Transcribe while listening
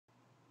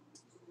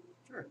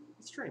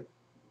Let's stream.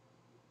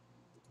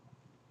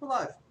 We're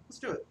live. Let's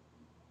do it.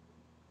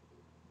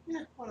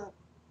 Yeah, why not?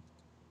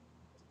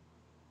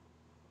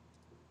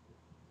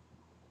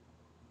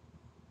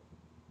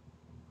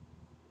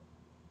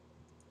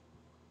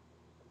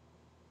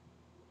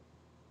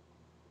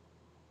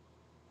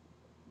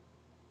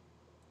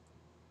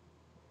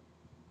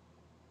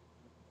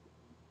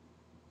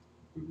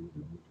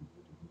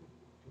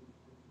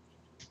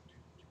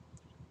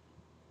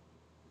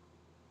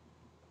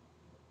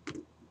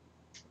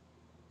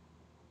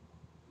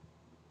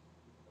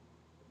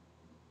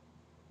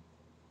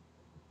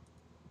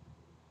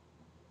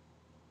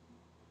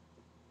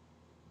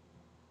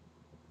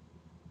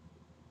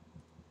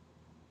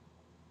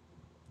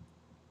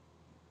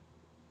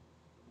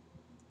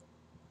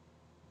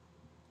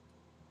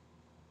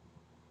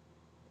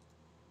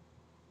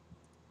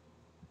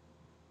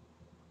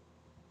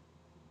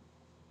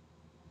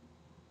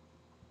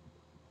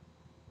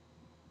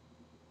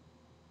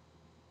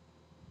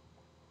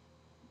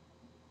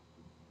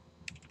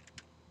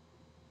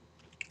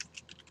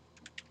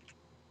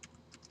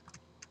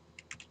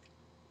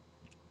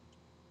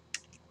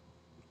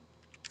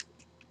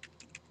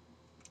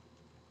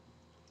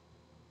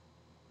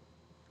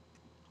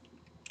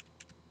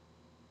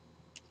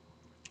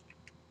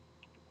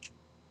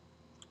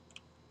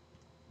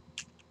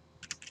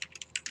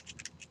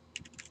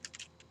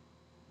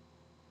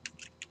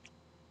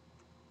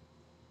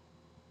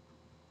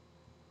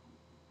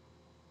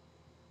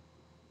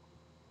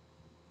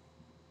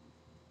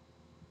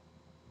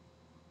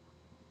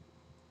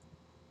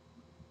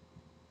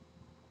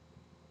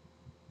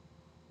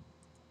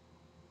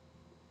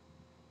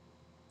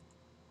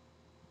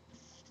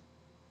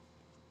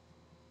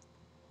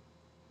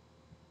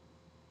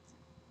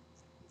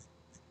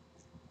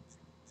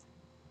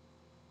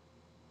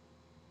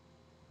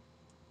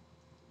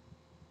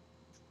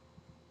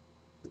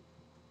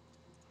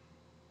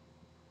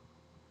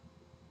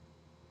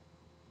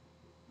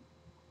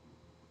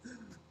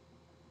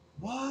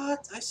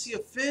 What? I see a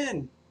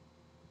fin.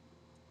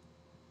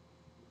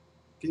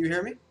 Can you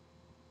hear me?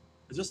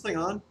 Is this thing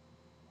on?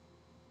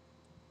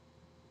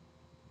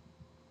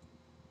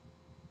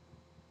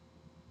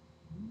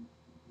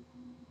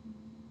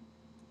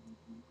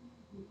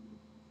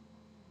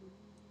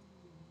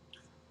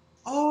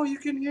 Oh, you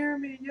can hear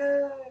me.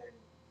 Yay.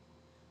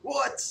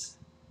 What?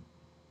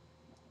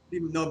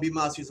 No, B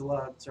Mouse is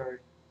allowed. Sorry.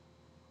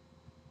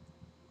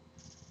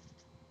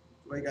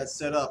 The way I got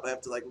set up, I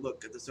have to like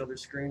look at this other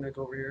screen, like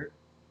over here,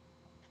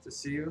 to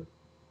see you.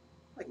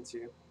 I can see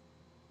you.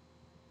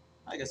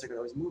 I guess I could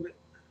always move it.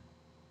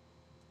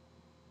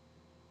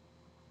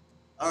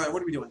 All right,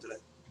 what are we doing today?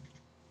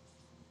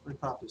 Let me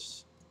pop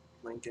this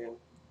link in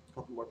a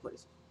couple more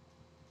places.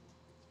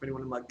 If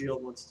anyone in my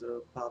guild wants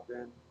to pop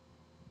in.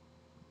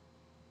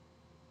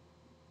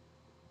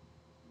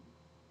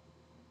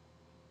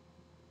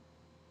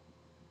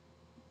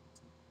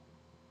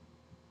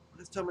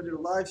 Last time I did a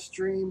live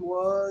stream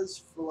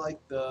was for like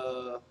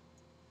the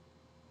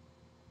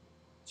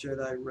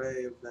Jedi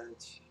Ray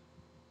event.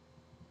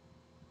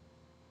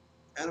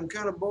 And I'm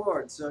kind of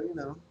bored, so you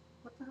know,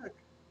 what the heck?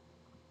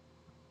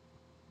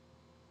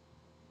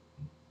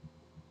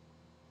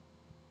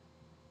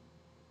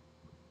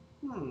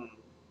 Hmm.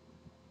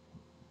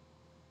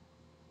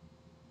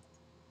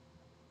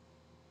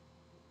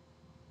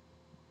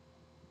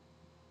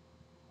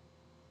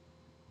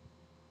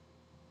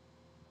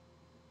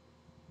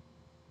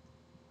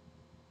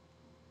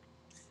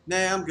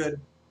 Nah, I'm good.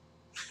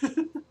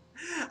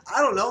 I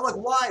don't know, like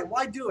why?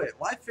 Why do it?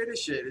 Why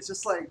finish it? It's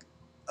just like,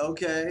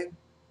 okay,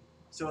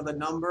 so the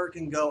number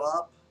can go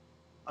up.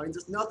 I mean,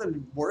 there's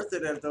nothing worth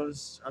it at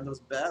those on those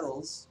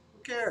battles.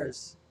 Who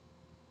cares?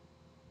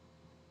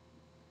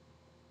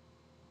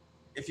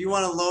 If you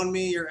want to loan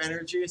me your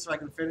energy so I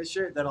can finish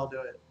it, then I'll do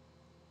it.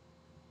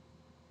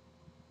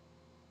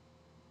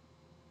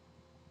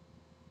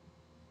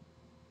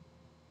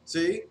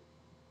 See?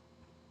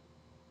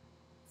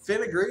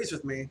 Finn agrees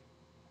with me.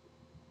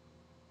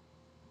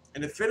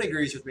 And if Finn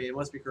agrees with me, it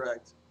must be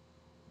correct.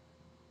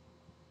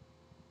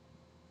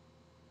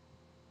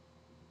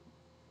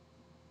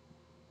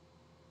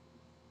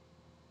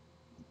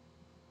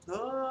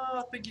 Oh,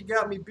 I think you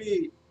got me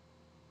beat.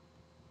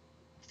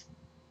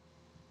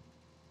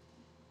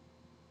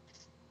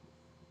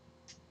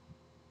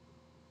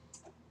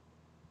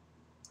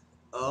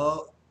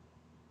 Oh,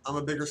 I'm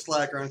a bigger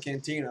slacker on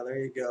Cantina. There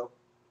you go.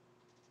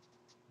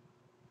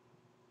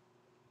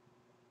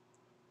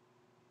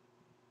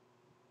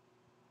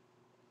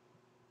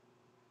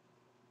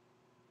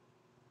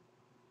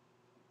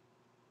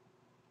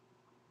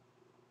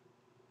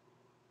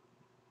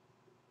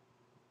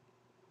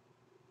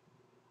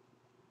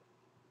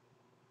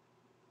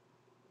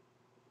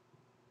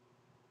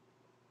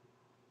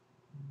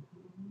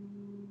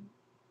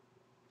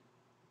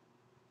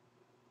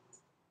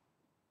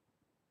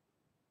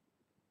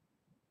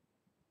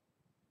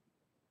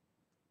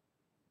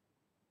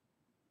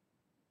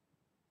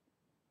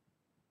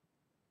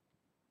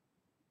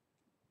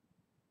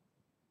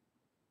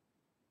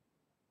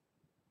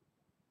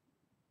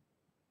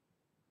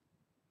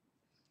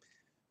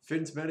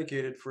 Finn's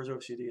medicated for his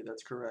OCD.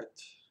 That's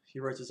correct. He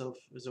writes his own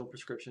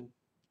prescription.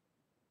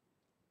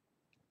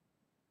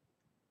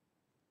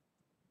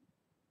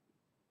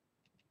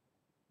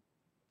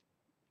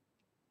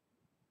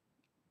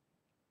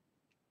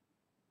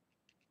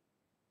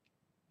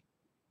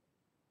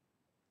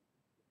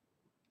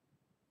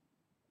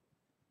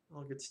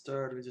 I'll get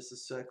started in just a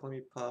sec. Let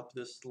me pop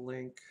this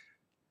link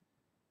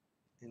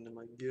into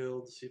my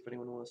guild, see if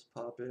anyone wants to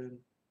pop in.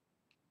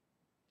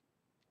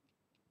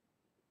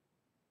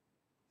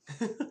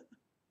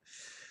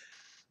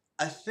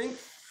 I think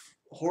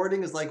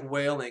hoarding is like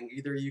whaling.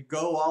 Either you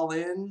go all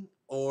in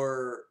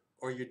or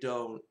you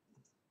don't.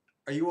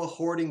 Are you a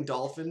hoarding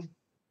dolphin?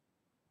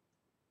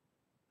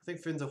 I think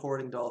Finn's a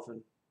hoarding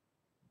dolphin.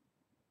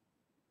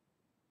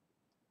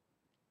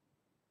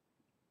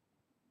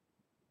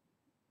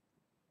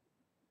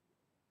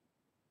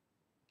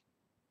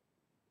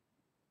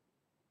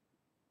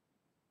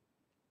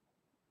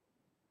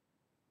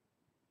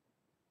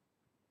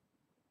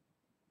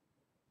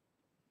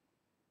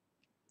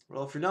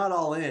 Well, if you're not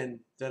all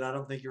in, then I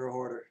don't think you're a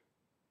hoarder.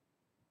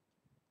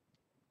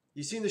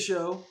 You seen the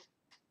show?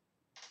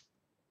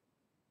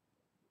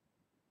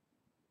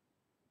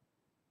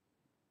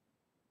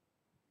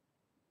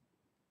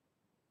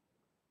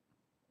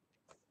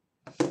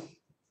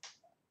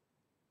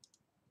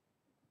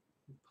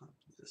 Pop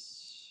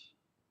this.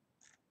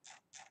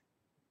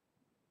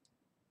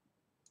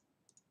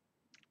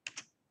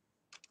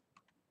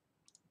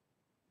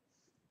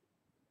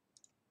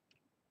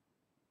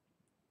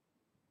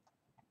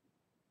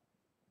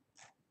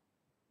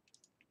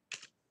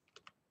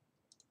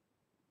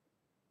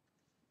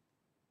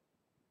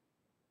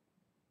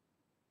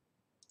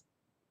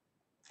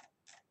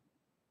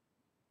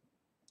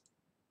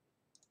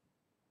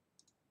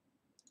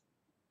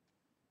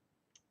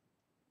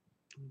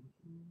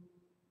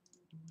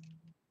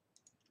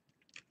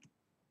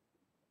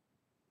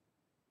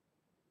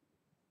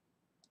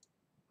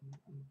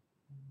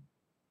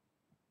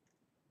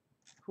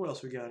 Who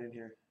else we got in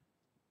here?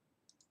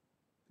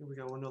 I think we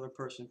got one other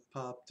person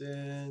popped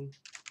in.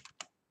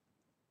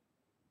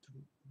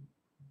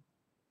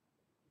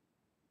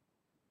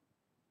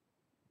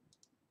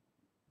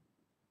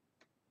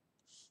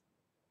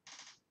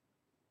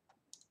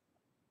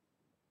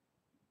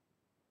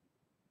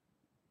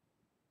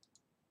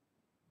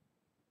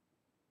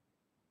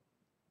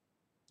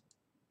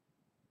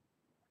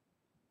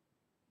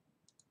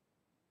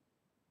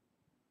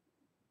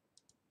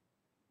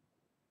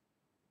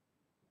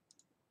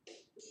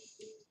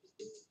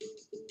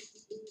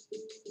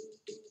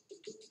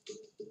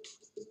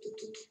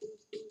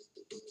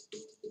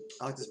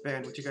 I like this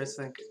band. What do you guys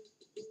think?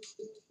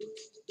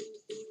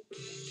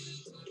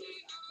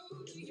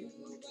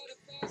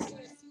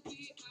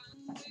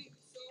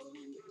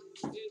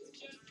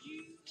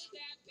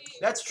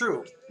 That's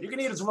true. You can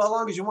eat as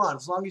long as you want,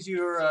 as long as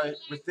you're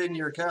within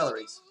your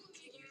calories.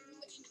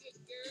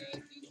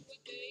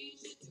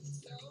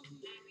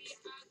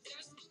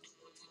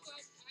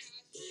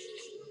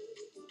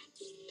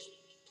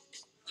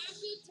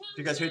 If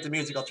you guys hate the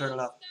music, I'll turn it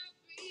up.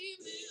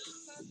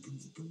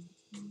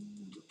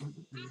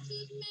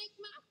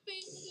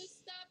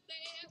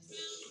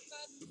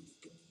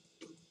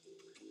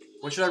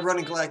 What should I run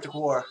in Galactic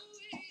War?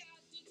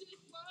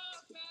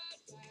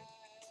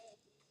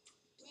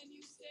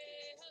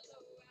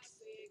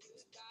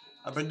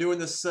 I've been doing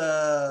this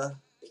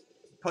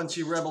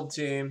punchy rebel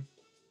team.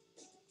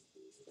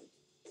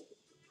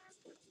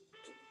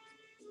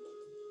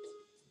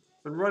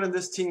 Been running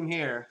this team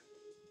here.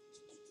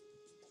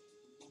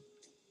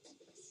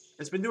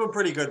 It's been doing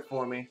pretty good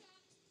for me.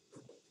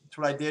 That's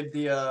what I did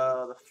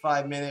the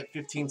 5-minute,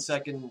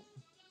 15-second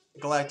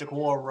Galactic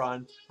War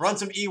run. Run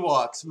some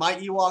Ewoks. My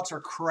Ewoks are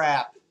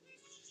crap.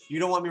 You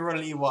don't want me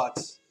running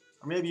Ewoks.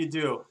 Or maybe you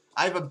do.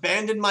 I've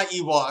abandoned my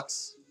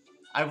Ewoks.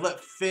 I've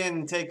let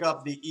Finn take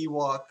up the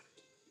Ewok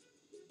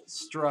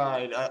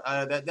stride.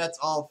 That's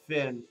all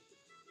Finn.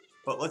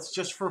 But let's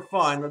just for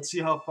fun, let's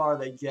see how far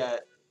they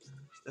get.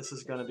 This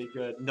is going to be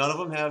good. None of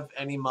them have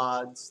any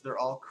mods. They're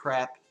all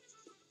crap.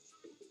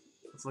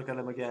 Let's look at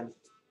them again.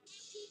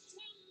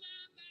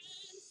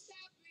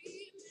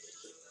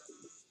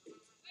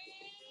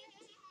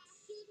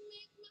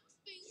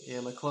 Yeah,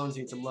 my clones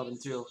need some loving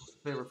too.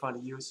 If they ever find a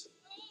use.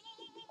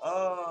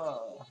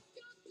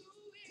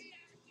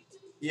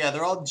 Yeah,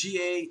 they're all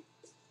G8.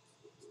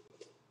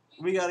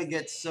 We gotta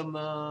get some,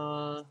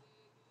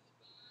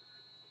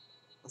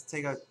 let's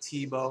take out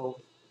Tebow.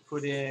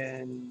 Put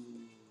in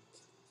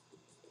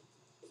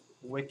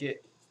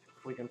Wicket,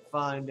 if we can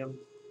find him.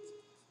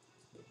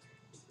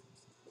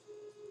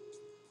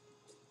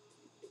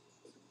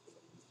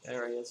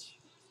 There he is.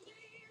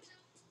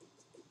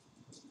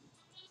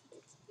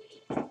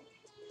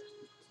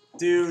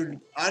 Dude,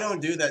 I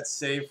don't do that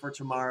save for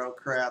tomorrow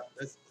crap.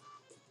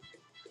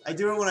 I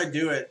do it when I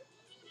do it.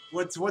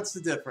 What's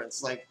the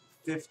difference? Like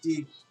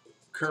 50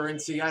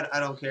 currency? I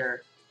don't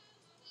care.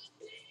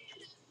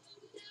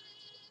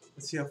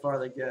 Let's see how far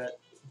they get.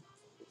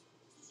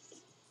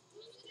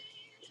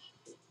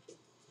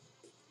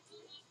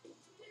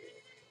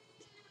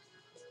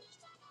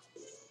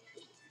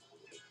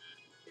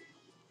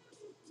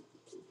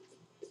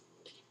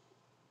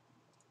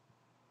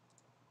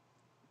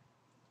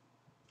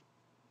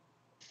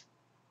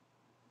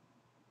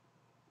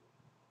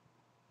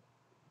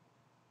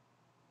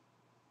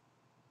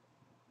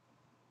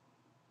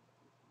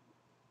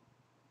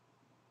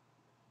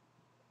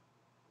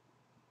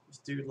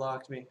 dude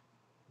locked me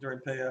during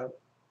payout.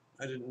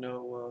 I didn't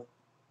know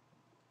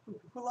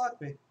who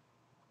locked me.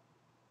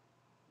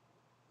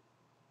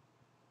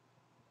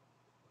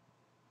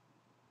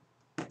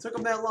 Took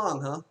him that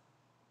long, huh?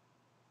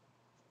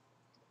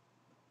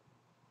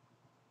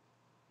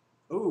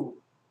 Ooh,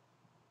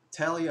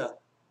 Talia.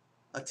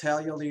 A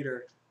Talia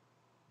leader.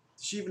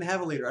 Does she even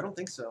have a leader? I don't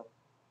think so.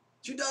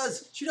 She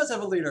does! She does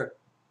have a leader.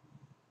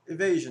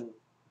 Evasion.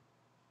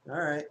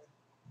 Alright.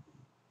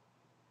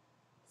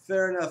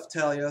 Fair enough,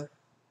 Talia.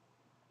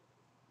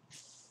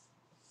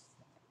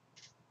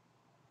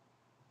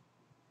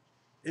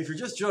 If you're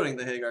just joining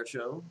the Hagar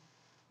show,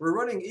 we're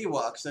running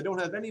Ewoks that don't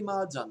have any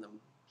mods on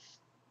them.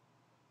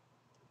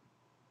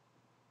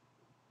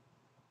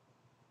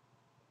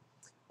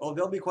 Oh,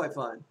 they'll be quite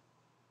fine.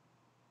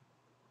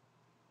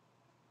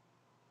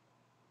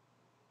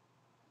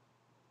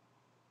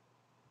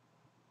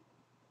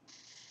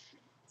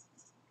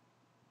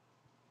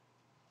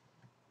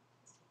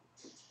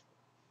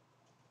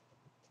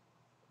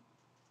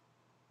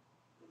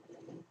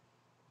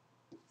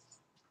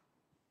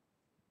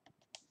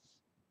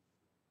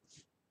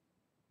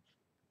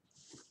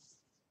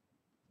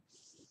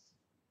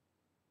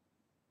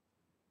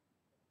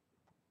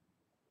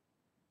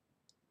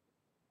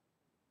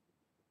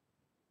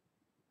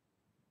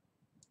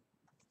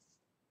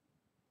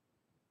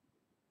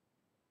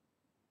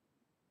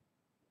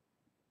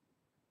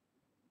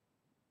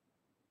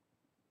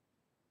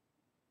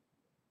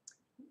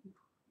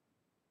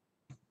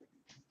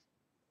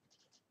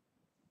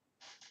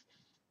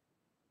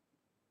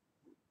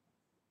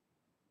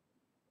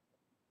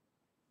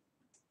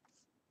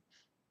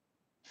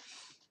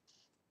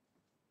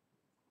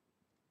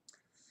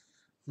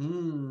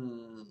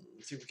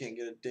 Let's see if we can't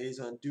get a Days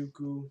on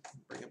Dooku.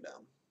 Bring him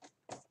down.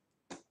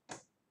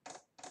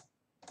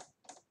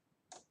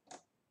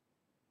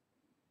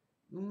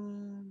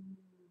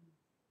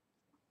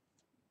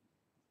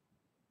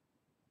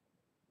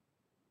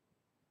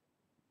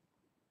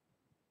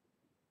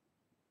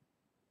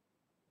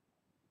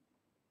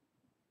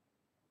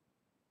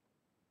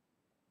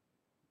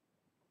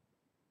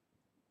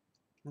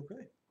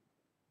 Okay.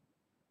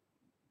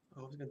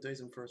 Oh, I was gonna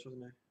Days him first,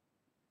 wasn't I?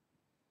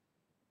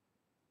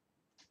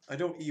 I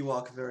don't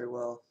Ewok very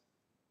well.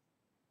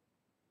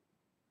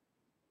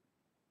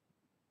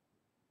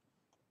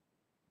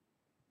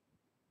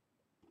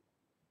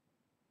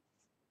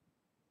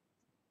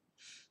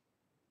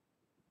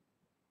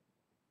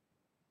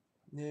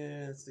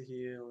 Yeah, it's the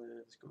heal. Yeah,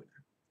 let's go in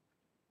there.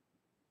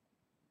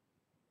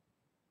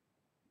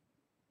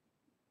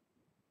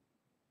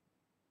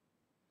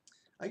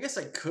 I guess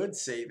I could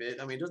save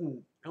it. I mean, it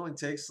only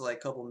takes like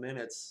a couple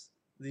minutes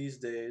these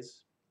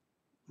days.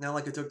 Not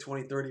like it took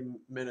 20, 30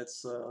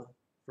 minutes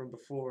from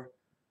before.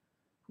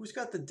 Who's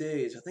got the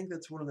days? I think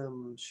that's one of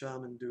them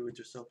shaman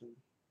dudes or something.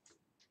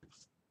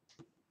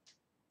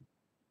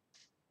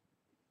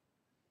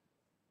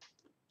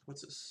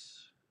 What's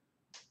this?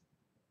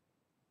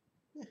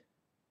 Eh.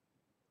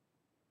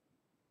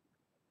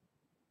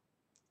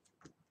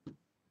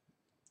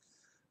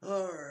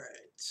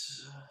 Alright.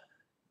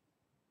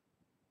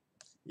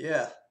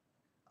 Yeah.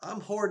 I'm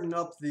hoarding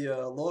up the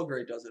low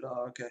grade does it.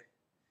 Oh, okay.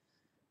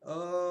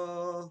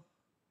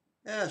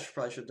 Yeah,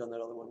 probably should have done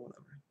that other one,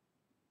 whatever.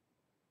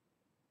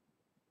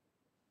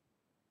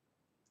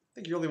 I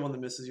think you're the only one that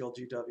misses the old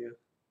GW.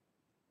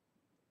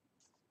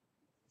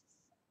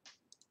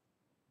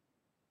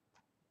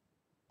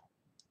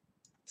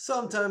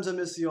 Sometimes I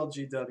miss the old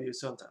GW,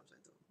 sometimes I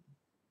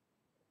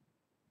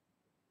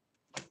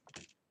don't.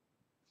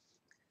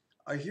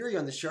 I hear you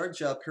on the shard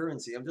shop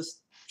currency. I'm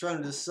just trying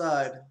to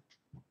decide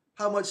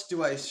how much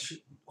do I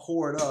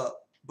hoard up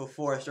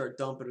before I start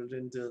dumping it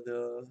into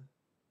the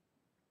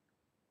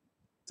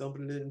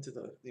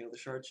the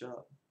shard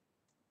shop.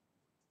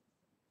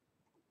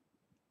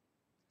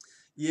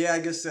 Yeah, I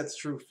guess that's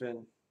true,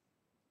 Finn.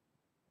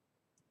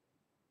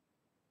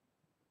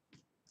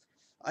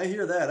 I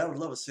hear that. I would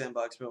love a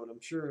sandbox mode.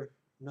 I'm sure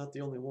I'm not the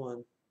only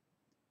one.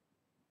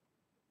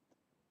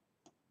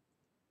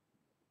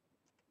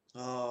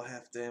 Oh,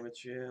 half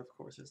damage. Yeah, of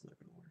course it's not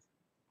going to work.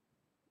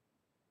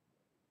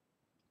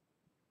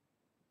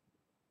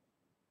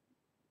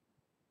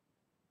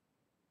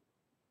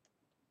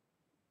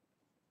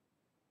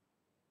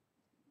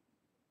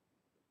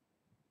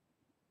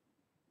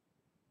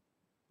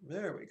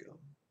 There we go.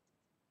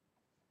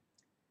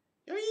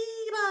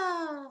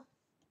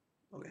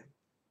 Okay.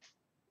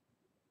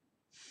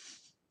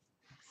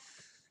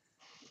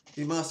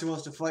 The monster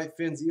wants to fight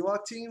Finn's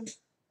Ewok team?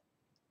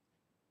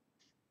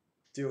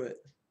 Do it.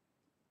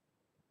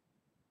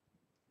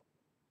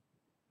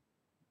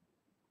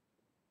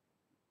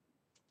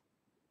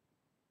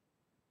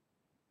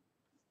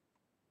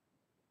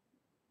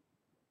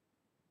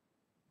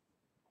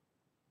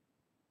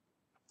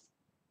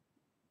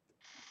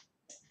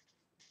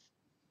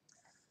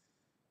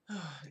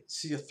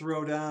 See a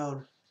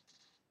throwdown.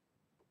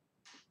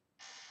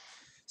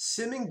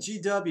 Simming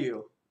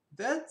GW.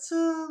 That's,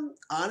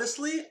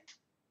 honestly,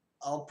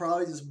 I'll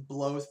probably just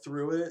blow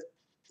through it.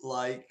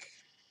 Like,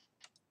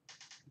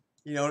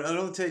 it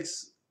only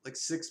takes like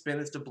 6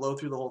 minutes to blow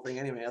through the whole thing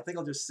anyway. I think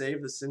I'll just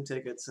save the sim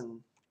tickets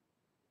and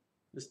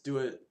just do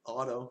it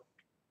auto.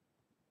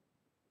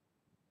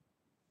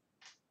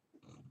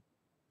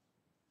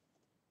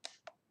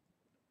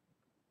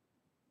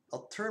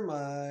 I'll turn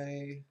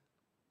my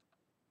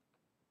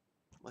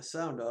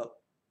sound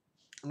up.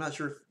 I'm not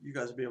sure if you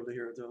guys will be able to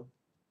hear it though.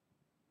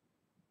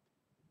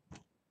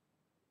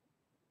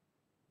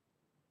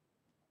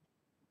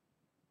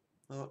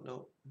 Oh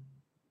no,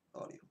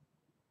 audio.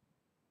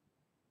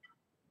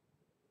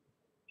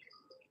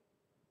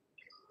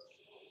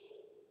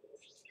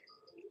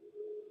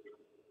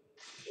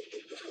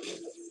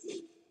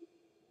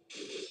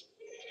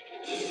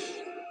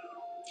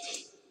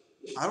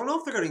 I don't know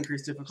if they're gonna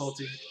increase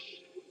difficulty.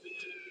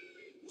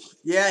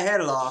 Yeah, I had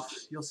it off.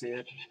 You'll see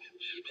it.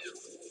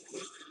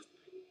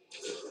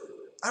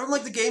 I don't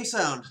like the game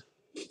sound.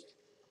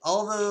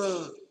 All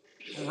the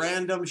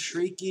random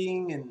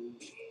shrieking and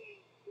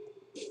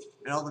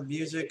all the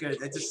music,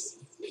 it's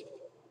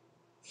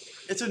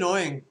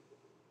annoying.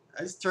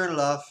 I just turn it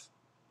off.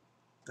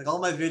 Like all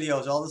my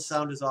videos, all the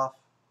sound is off.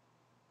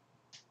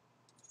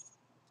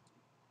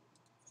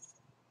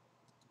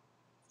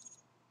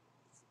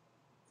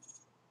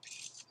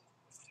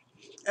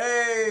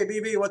 Hey,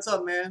 BB, what's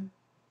up, man?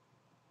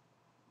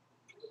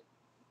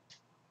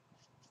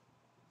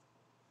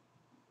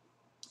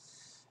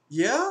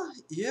 Yeah,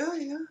 yeah,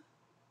 yeah.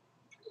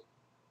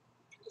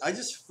 I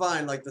just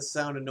find like the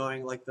sound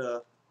annoying, like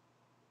the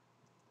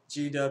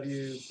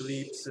GW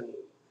bleeps and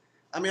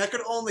I mean I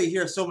could only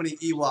hear so many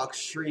Ewok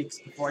shrieks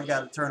before I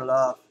got to turn it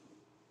off.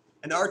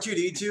 And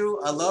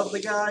R2D2, I love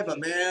the guy, but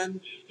man,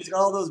 he's got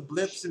all those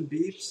blips and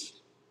beeps.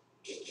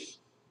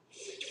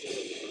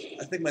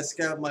 I think my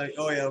scout might.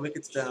 Oh yeah,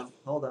 wicket's down.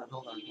 Hold on,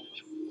 hold on, hold on.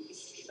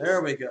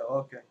 There we go.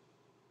 Okay.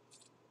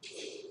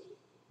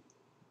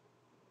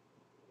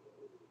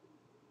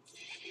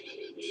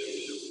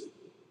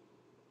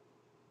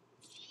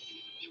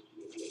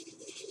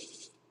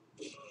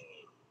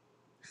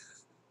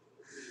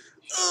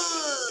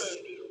 Ugh.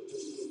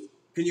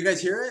 Can you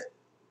guys hear it?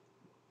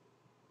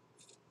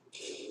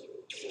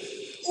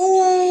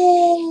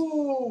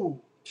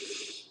 Ooh!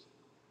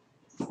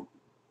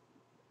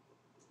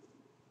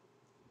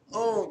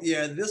 Oh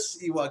yeah, this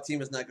Ewok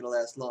team is not gonna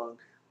last long.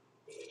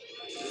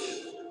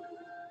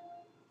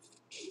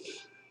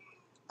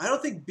 I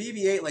don't think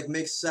BB-8 like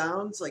makes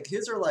sounds like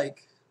his are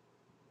like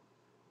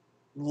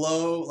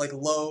low, like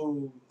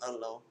low. I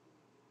don't know.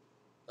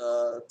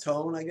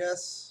 Tone, I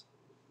guess.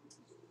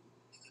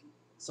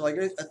 So I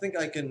think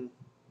I can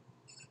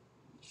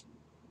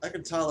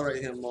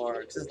tolerate him more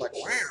because it's like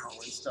wow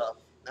and stuff.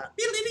 Not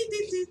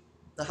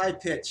the high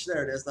pitch.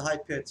 There it is. The high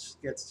pitch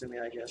gets to me,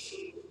 I guess.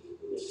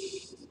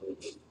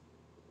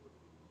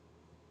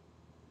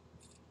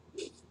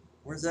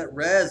 Where's that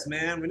res,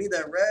 man? We need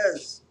that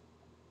res.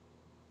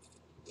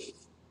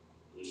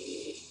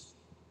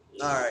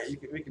 All right, we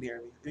can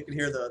hear me. You can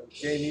hear the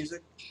game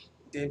music,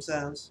 game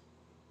sounds.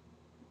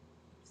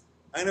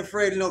 I ain't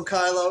afraid of no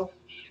Kylo.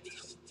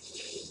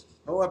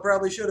 Oh, I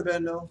probably should have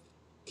been though.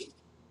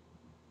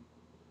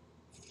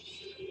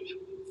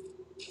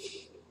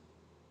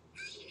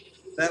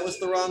 That was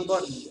the wrong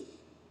button.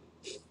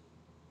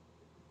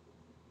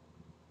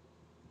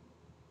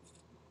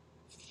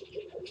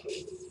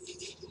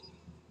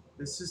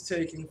 This is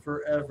taking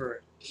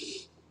forever.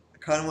 I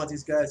kind of want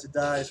these guys to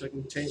die so I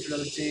can change to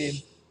another team.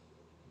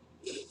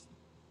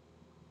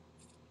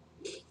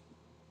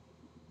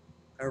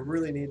 I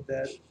really need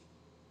that.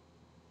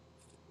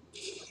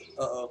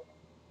 Uh-oh.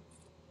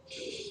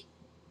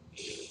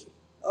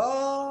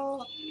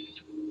 Oh!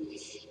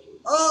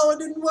 Oh, it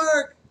didn't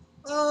work!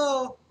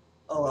 Oh!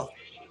 Oh well.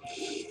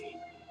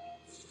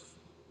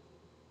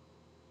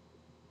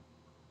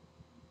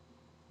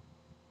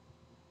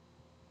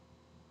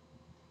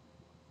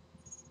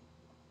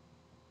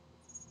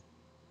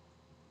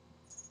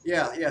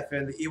 Yeah, yeah,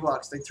 Finn, the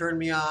Ewoks, they turned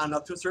me on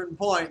up to a certain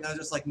point, and I was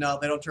just like, no,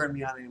 they don't turn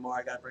me on anymore.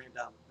 I gotta bring it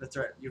down. That's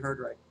right. You heard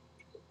right.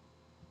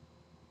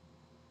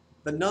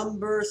 The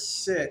number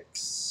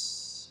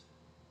 6.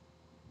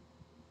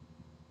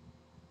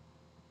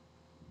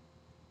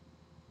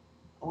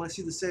 I want to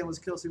see the same ones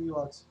kill some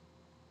Ewoks.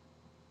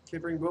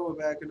 Can't bring Boba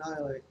back,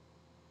 annihilate.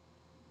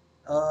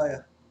 Oh,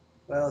 yeah.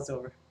 Well, it's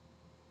over.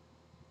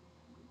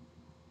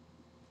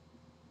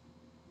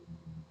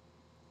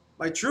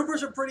 My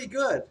troopers are pretty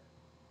good.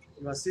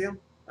 You want to see them?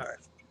 All right.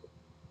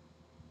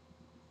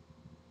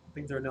 I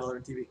think they're another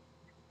TV.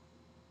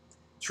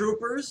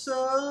 Troopers,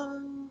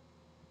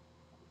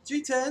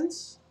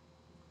 G10s.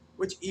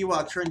 Which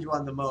Ewok turned you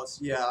on the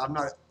most? Yeah, I'm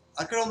not.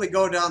 I could only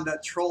go down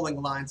that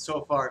trolling line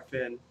so far,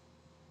 Finn.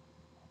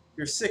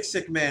 You're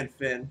sick man,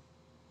 Finn.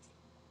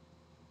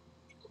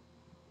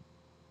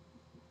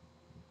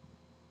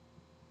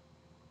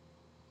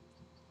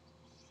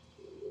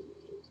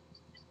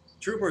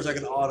 Troopers, I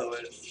can auto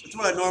it. That's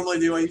what I normally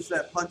do. I use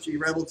that punchy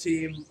rebel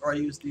team, or I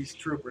use these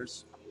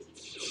troopers.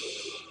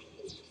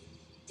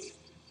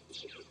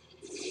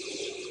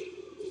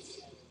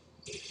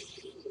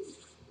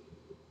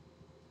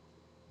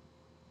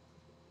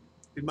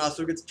 Big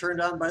Master gets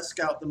turned on by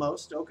Scout the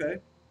most. Okay.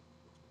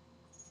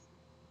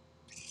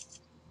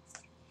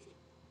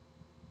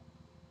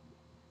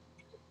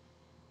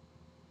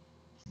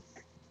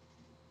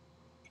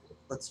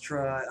 Let's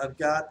try. I've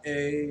got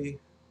a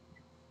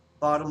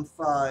bottom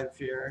 5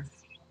 here.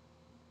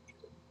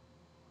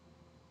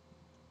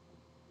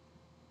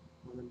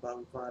 And then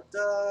bottom 5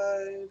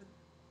 died.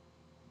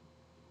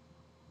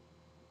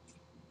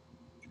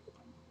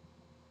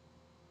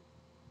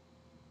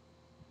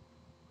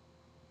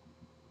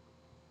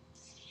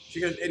 If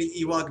you got any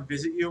Ewok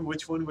visit you,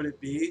 which one would it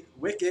be?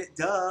 Wicket,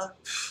 duh.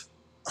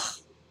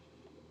 What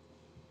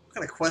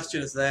kind of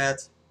question is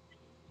that?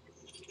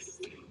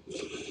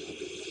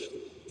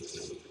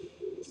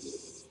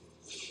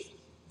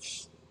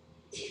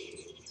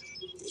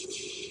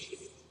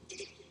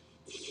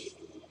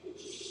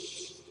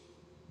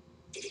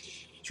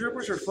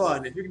 Troopers are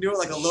fun. If you can do it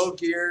like a low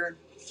gear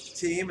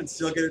team and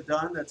still get it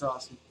done, that's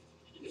awesome.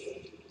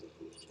 I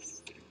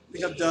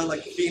think I've done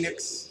like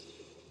Phoenix.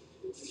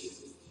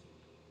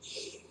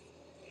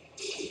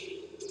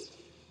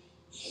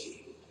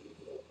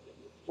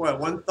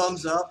 What, one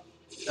thumbs up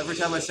every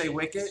time I say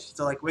wicket?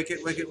 So like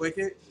wicket, wicket,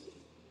 wicket.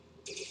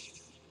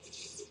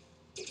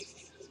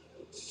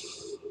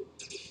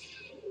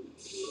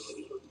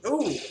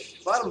 Ooh,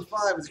 bottom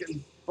 5 is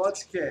getting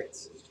butts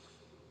kicked.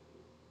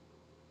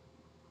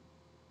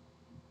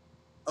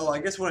 Oh, I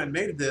guess when I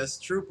made this,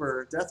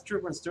 Trooper, Death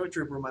Trooper and Snow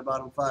Trooper were my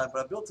bottom 5,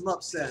 but I built them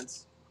up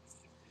since.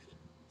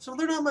 So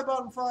they're not my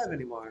bottom 5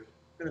 anymore. I'm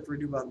gonna have to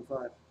redo bottom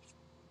 5.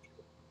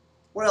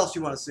 What else do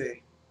you want to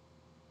see?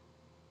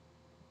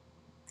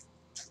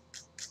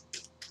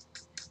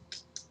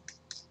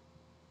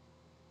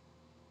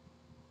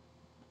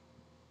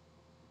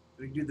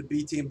 We can do the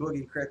B Team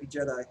Boogie, Crappy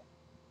Jedi.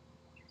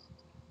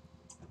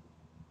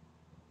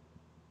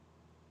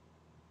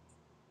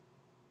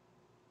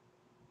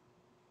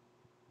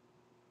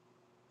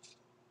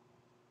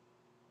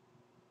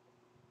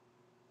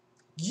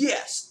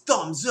 Yes,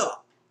 thumbs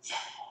up. Yeah.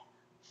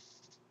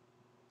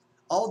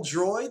 All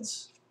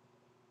droids?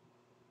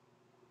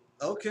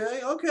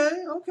 Okay,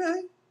 okay,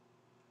 okay.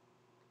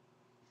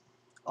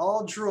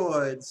 All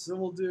droids. Then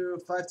we'll do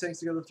 5 tanks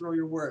together, throw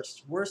your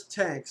worst. Worst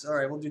tanks.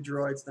 Alright, we'll do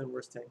droids, then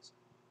worst tanks.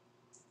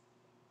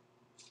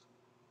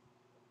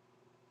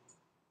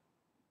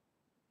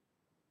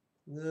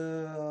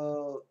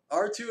 No.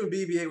 R2 and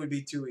BB-8 would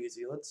be too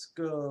easy. Let's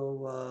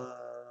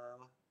go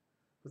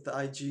with the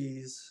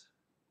IGs.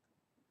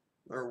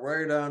 They're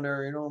way down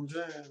there, you know what I'm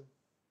saying?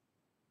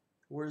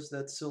 Where's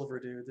that silver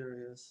dude? There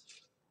he is.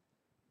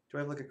 Do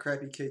I have like a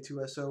crappy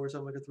K2SO or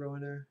something I could throw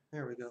in there?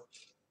 There we go.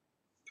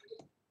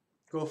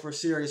 Go for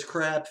serious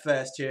crap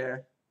fest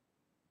here.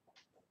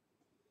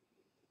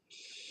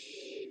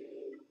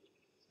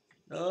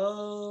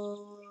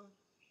 Oh.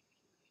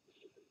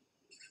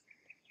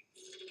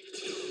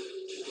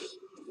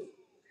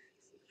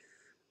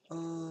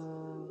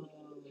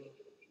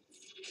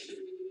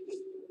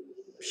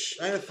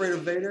 I ain't afraid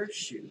of Vader.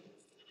 Shoot.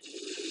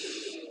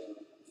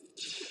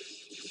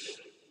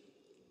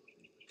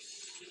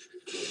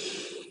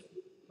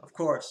 Of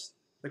course.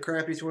 The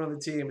crappiest one on the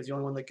team is the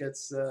only one that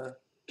gets the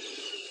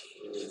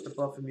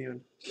buff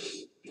immune.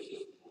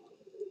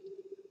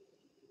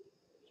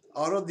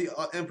 Auto the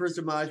Emperor's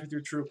Demise with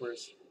your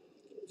troopers.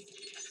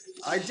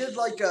 I did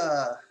like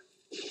a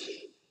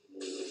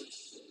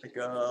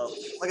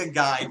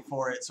guide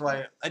for it, so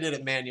I did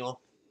it manual.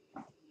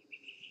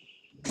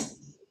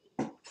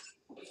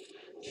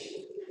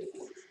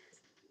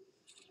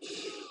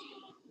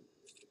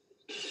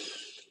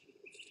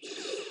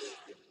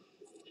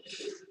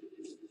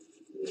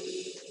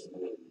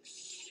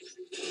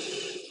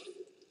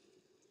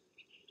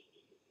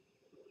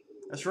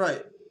 That's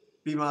right,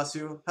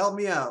 Bimasu. Help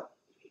me out.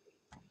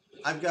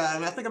 I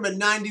think I'm at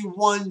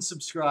 91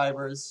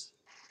 subscribers.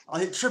 I'll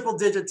hit triple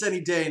digits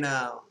any day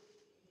now.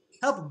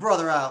 Help a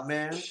brother out,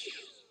 man.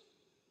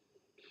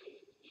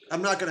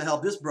 I'm not gonna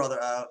help this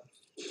brother out.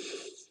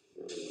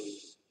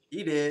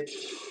 He did.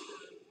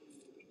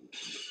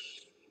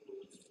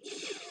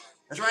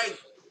 That's right.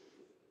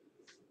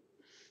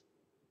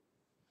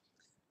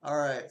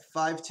 Alright,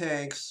 5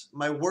 tanks.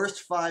 My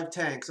worst 5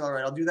 tanks.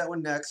 Alright, I'll do that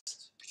one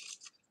next.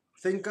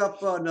 Think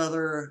up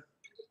another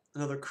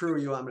crew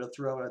you want me to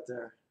throw out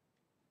there.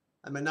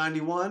 I'm at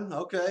 91.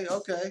 Okay,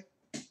 okay.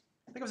 I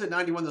think I was at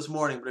 91 this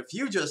morning, but if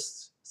you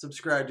just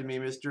subscribed to me,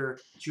 Mr.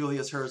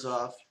 Julius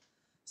Herzog,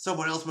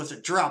 someone else must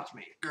have dropped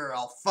me. Girl,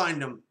 I'll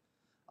find him.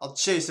 I'll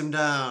chase him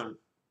down.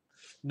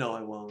 No,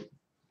 I won't.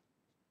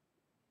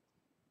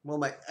 Well,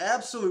 my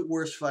absolute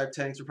worst 5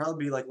 tanks would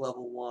probably be like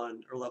level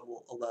 1 or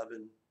level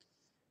 11.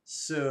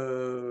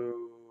 So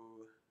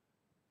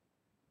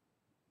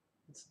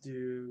let's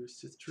do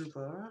Sith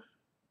Trooper.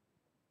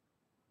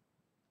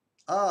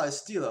 Ah,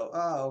 Estilo.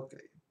 Ah, okay.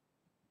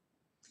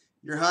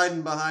 You're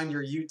hiding behind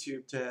your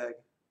YouTube tag.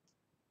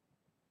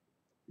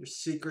 Your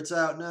secret's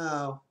out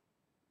now.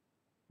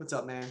 What's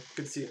up, man?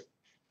 Good to see you.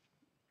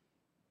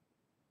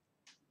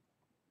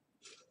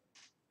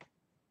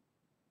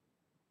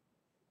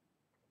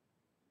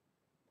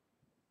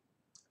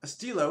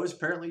 Estilo is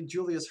apparently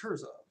Julius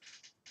Herzog.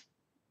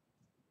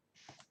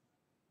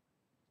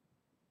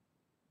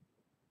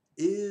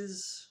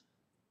 This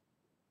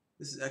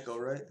is Echo,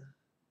 right?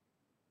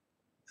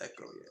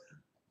 Echo, yeah.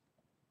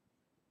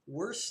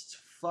 Worst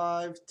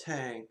 5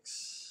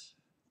 tanks.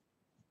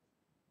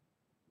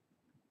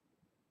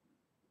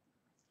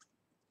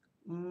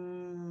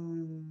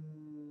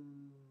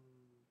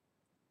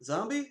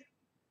 Zombie?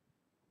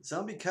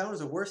 Zombie count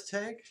as a worst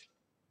tank?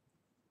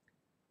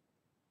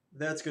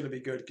 That's going to be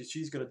good because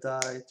she's going to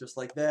die just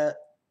like that.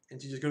 And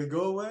she's just going to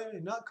go away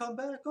and not come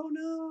back. Oh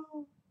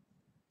no.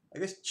 I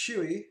guess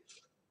Chewie.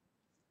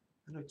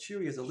 I know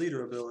Chewie has a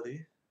leader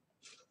ability.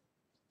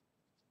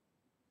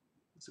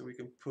 So we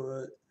can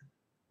put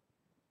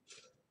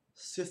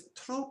Sith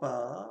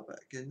Tropa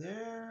back in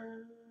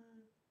there.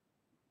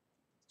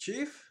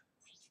 Chief?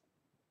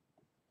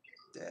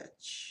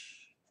 Datch.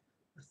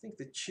 I think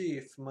the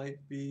Chief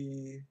might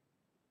be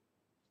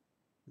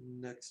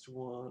the next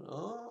one.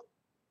 Oh.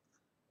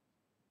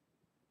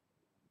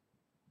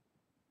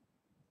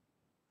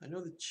 I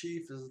know the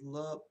Chief is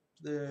up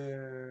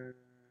there.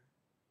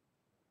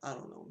 I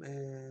don't know,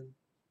 man.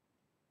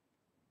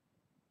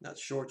 Not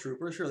Shore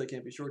Trooper. Surely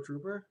can't be Shore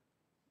Trooper.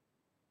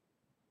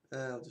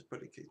 I'll just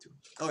put it in K2.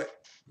 Okay.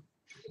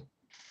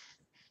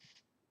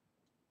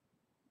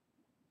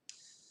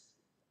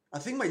 I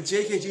think my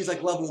JKG is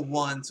like level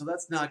 1, so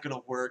that's not going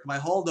to work. My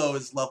Holdo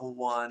is level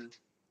 1.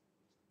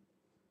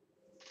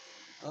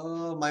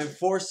 My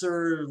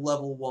Enforcer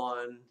level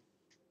 1.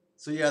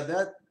 So yeah,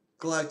 that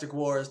Galactic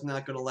War is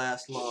not going to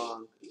last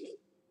long.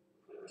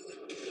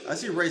 I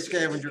see Ray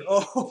Scavenger.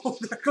 Oh,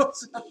 there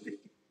goes Zombie.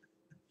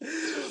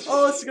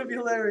 Oh, it's going to be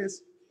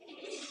hilarious.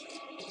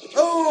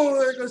 Oh,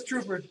 there goes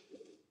Trooper.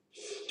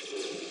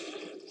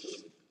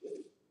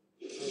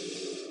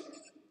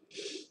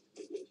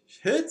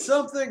 Hit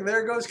something.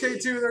 There goes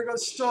K2. There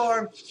goes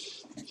Storm.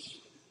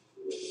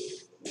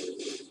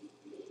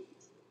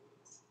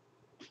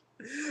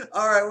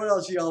 All right, what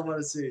else y'all want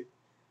to see?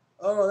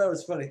 Oh, that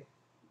was funny.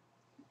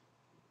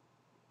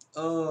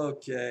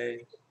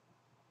 Okay.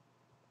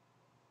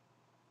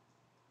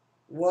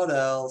 What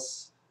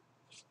else?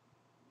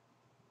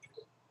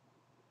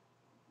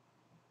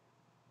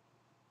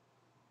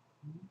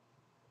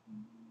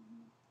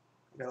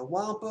 We got a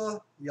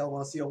Wampa. Y'all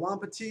want to see a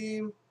Wampa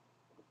team?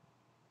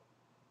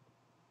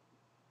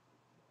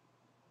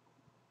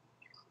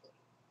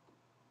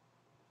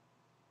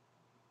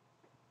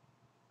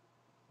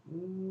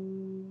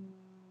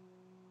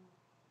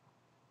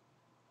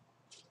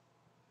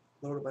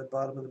 Loaded by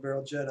bottom of the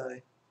barrel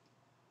Jedi.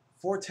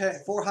 4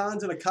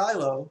 Hans and a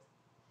Kylo.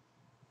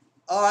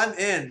 Oh, I'm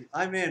in.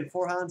 I'm in.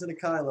 4 Hans and a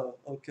Kylo.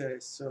 Okay,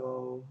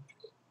 so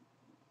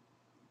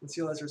let's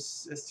see. Let's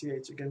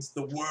STH against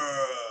the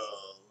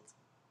world.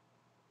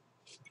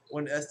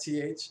 One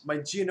STH. My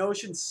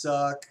Geonosians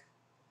suck.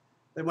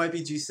 They might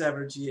be G7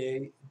 or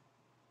G8.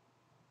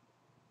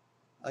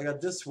 I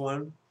got this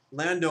one.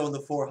 Lando and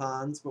the 4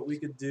 Hans, but we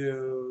could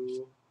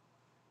do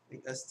I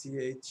think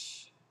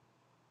STH.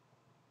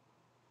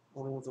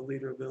 Only with the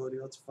leader ability.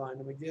 Let's find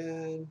him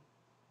again.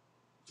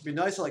 It'd be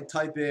nice to like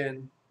type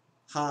in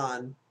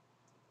Han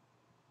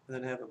and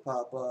then have it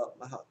pop up.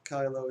 My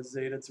Kylo is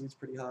Zeta, so he's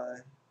pretty high.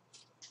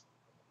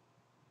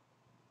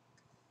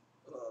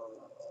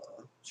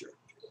 Sure.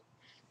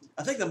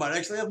 I think they might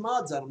actually have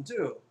mods on them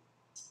too.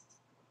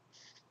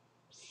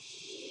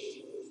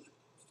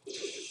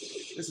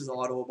 This is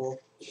autoable.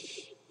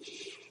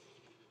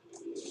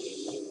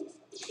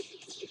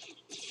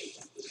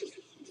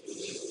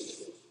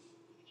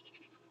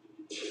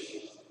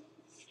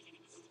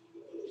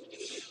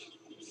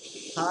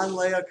 Han,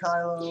 Leia,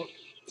 Kylo,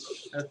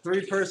 a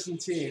 3-person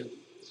team.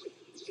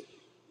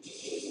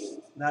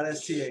 Not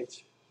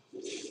STH.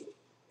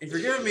 If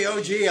you're giving me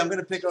OG, I'm going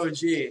to pick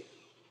OG.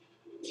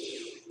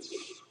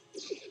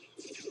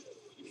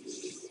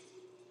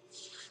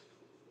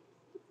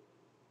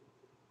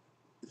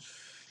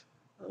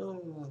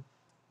 Oh.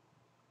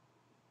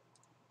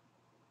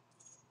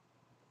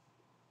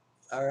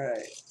 All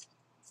right.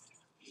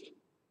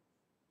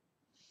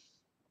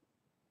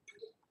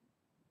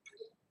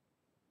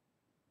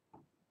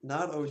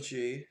 Not OG.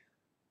 I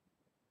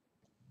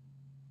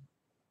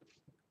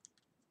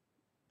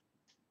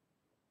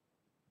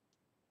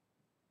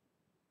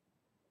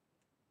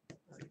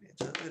can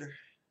answer that later.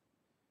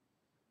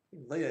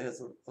 Leia has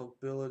an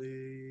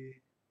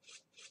ability.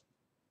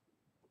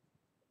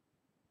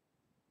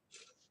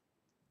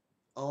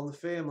 All in the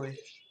family.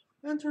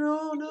 Enter.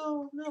 Oh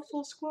no, not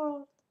full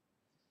squad.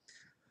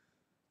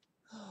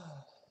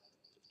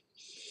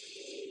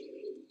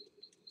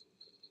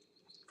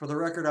 For the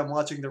record, I'm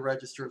watching the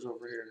registers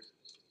over here.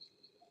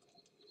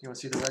 You want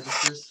to see the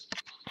registers?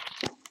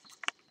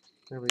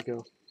 There we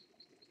go.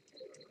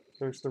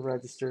 There's the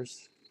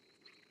registers.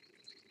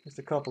 Just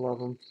a couple of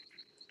them.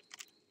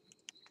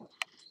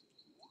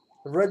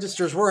 The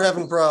registers were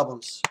having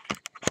problems.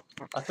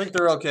 I think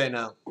they're okay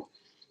now.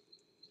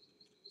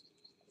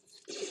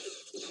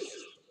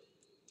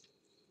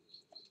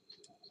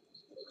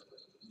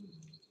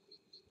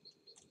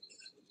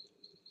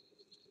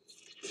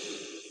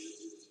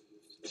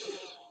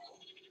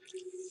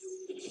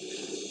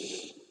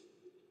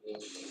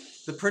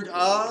 The print.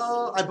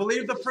 I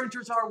believe the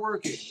printers are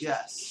working.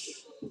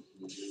 Yes.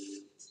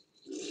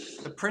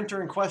 The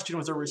printer in question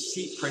was a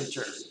receipt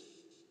printer.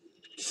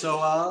 So,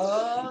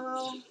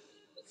 I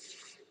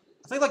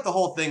think like the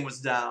whole thing was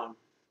down.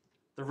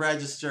 The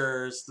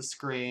registers, the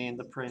screen,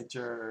 the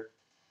printer.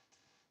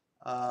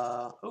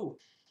 Oh,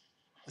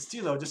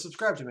 Estilo just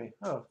subscribed to me.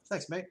 Oh,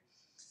 thanks, mate.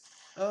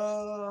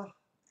 Uh,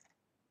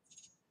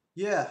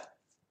 yeah,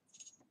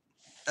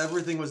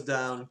 everything was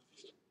down.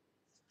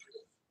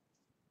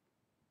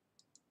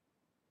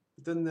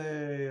 But then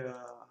they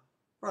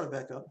brought it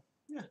back up.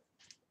 Yeah.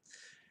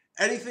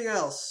 Anything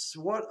else?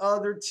 What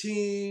other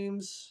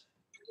teams?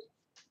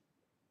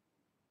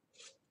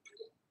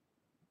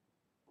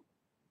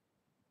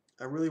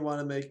 I really want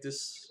to make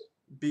this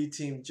B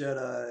team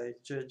Jedi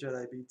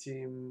B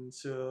team.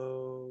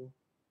 So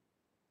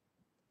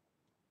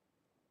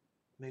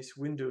Mace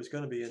Windu is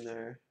going to be in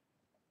there.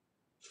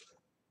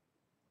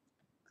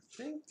 I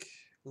think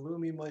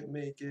Lumi might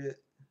make it.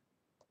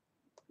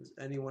 Does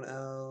anyone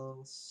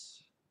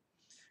else?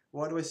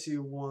 Why do I see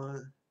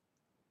one?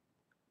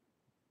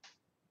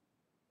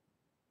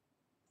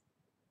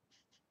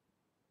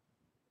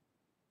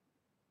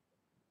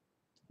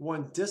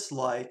 One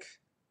dislike.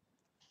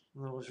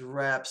 Those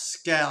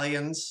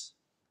rapscallions.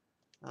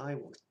 I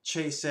will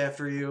chase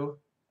after you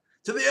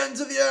to the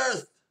ends of the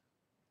earth.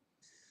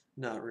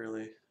 Not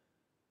really.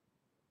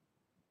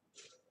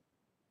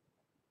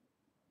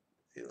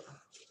 Yeah.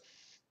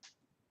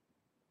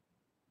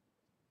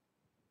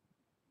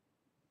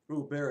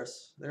 Ooh,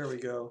 Barris. There we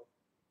go.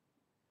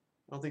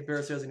 I don't think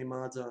Barris has any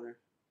mods on her.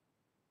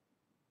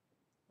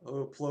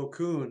 Oh, Plo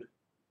Koon.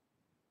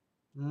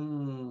 I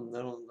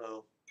don't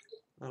know.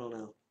 I don't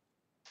know.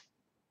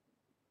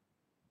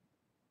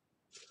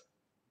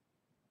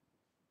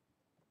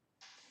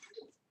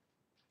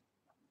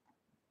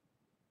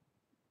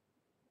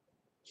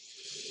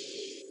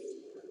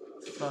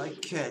 If I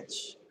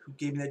catch who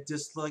gave me that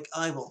dislike,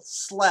 I will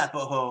slap a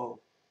hoe.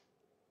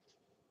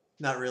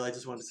 Not really, I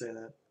just wanted to say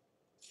that.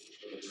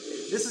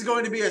 This is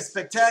going to be a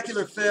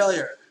spectacular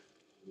failure.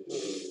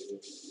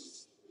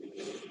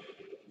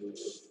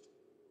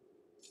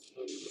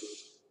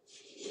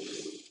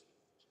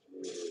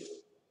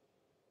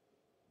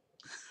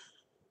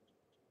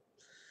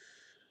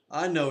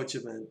 I know what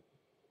you meant.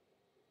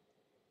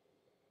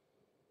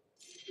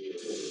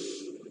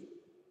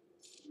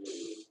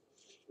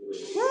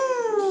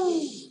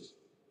 Woo!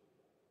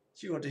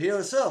 She wanted to heal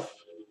herself.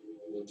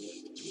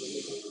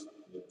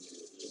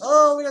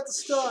 Oh, we got the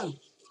stun.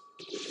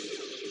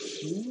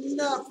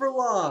 Not for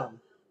long.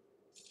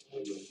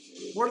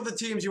 What are the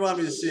teams you want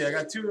me to see? I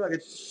got two.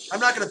 I'm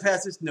not going to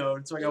pass this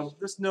node, so I got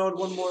this node,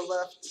 one more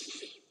left.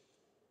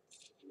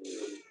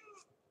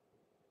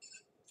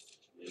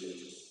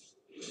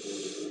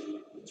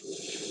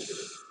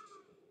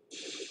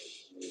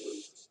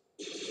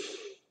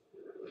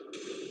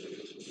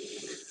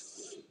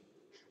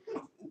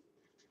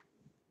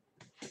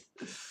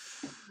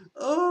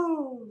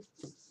 Oh.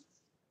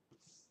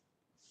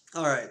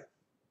 All right.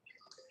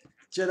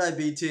 Jedi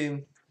B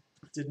team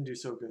didn't do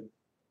so good.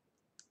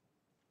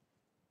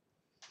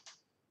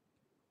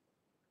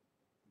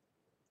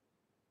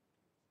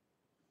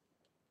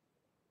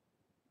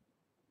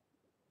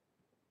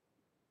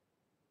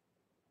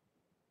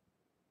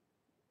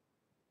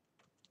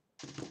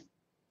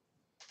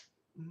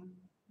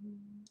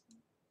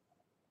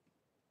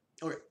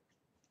 Okay.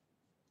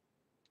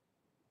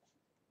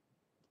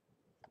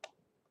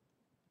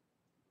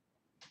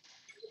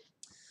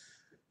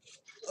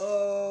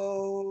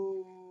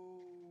 Oh,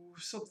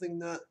 something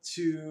not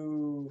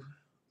too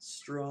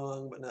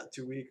strong, but not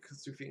too weak.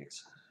 Let's do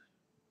Phoenix.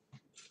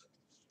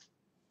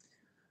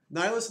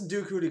 Nihilus and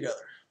Dooku together.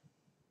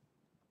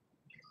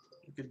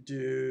 We could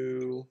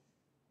do...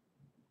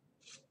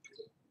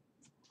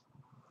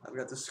 I've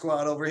got the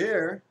squad over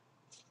here.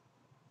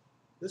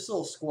 This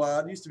little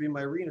squad used to be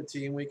my arena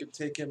team. We could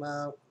take him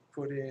out,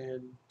 put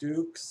in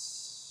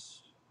Dukes.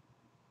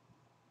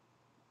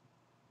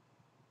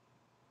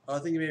 Oh, I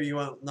think maybe you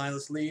want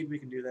Nihilus lead. We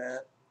can do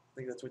that. I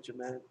think that's what you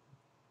meant.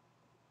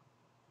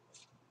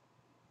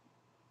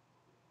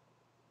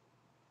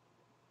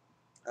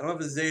 I don't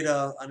have a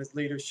Zeta on his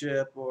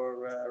leadership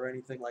or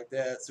anything like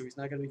that, so he's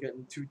not going to be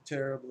getting too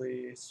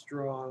terribly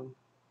strong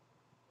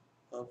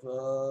of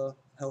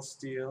Hell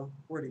Steel.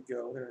 Where'd he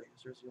go? There he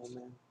is. There's the old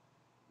man.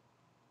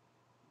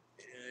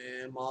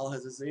 And Maul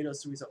has a Zeta,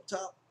 so he's up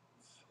top.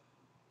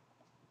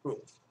 Boom.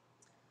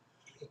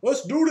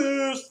 Let's do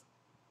this!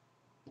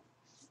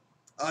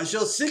 I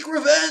shall seek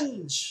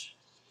revenge!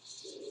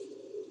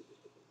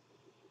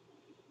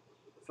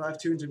 5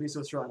 tunes would be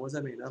so strong. What does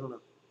that mean? I don't know.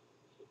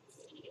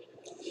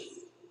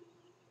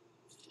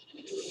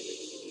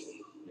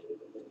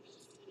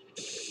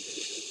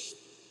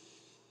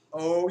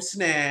 Oh,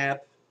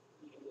 snap.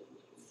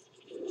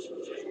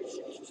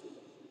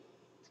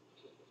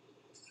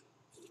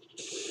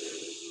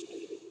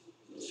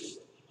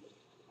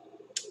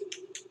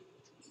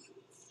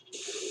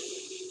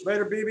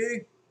 Later,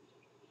 BB.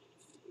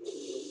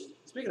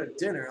 Speaking of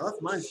dinner, I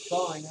left mine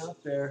thawing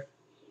out there.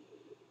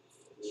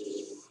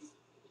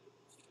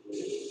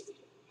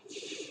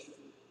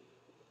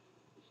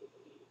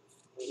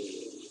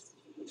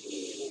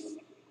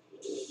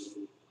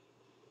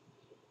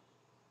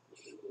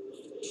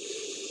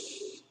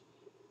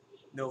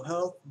 No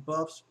health,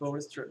 buffs,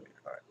 bonus turn meter.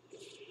 All right.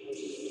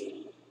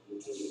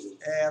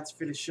 And let's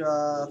finish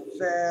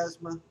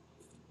Phasma.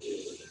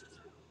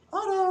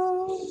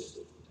 Auto!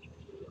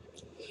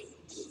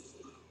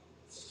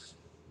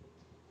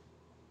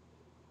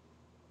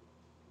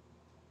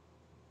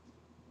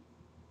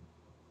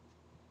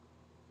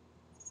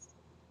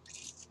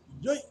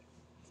 Yay!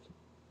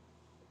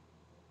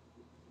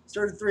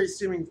 Started 3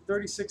 streaming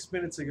 36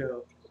 minutes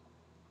ago.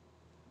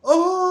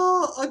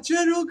 Oh, a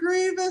General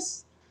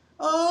Grievous!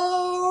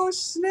 Oh,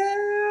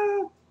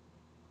 snap!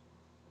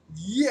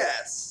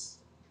 Yes!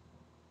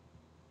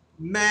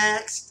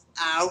 Maxed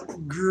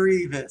out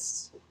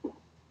Grievous.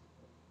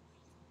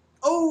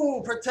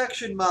 Oh,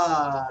 protection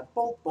mod.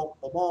 Boom, boom,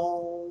 boom,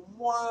 boom.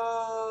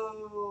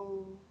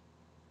 Whoa.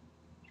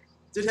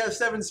 Did have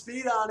 7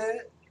 speed on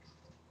it.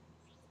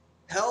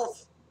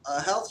 Health. A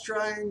health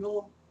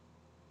triangle.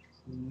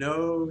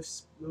 No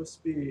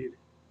speed.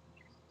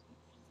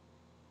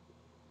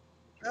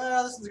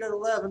 Ah, this one's got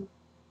 11.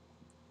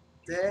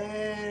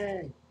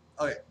 Dang.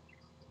 Okay.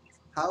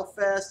 How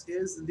fast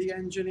is the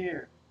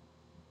engineer?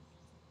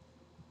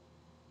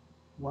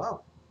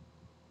 Wow.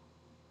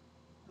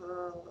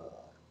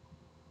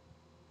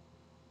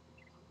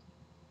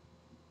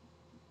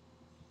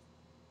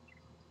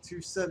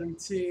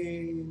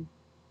 217.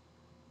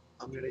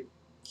 I'm going to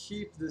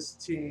keep this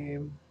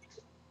team.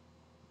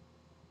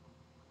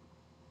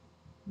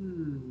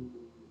 Who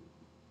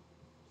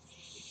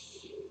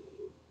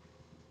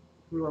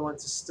do I want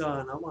to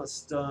stun? I want to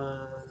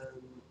stun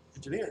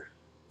engineer.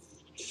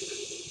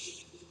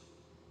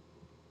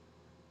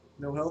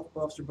 No health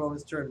buffs or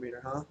bonus turn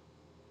meter, huh?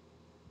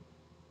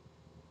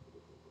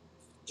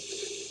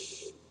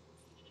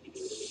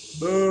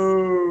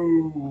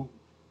 Boom!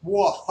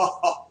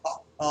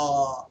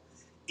 Whoa!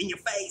 In your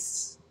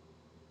face!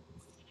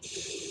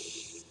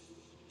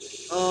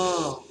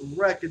 Oh,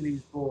 wrecking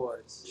these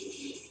boys.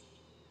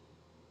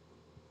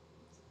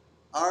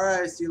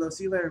 Alright, Stilo.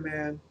 See you later,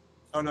 man.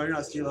 Oh, no, you're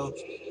not Stilo.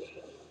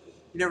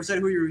 You never said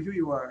who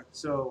you are.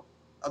 So,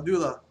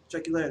 Abdullah,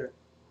 check you later.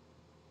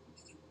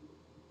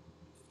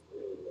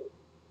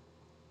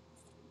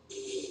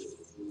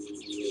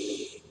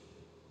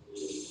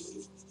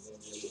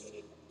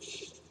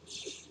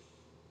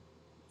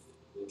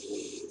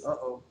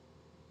 Uh-oh.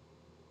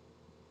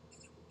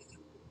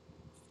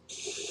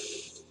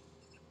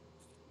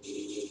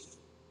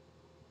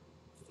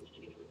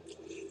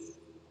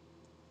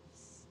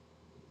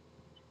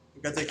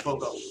 You gotta take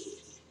photo.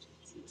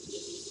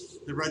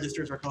 The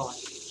registers are calling.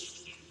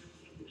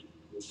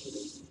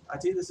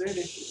 IT the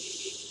Sandy.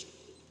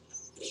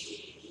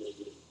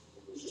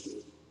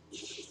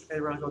 Hey,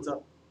 Ron, what's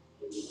up?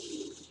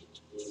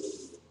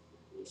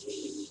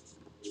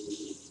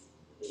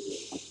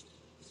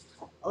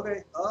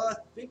 Okay, I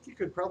think you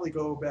could probably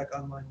go back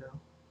online now.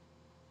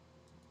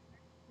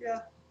 Yeah.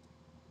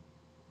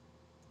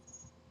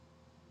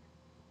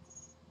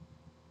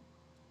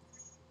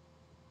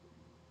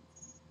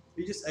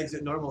 You just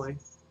exit normally.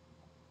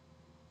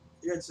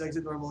 Yeah, just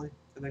exit normally,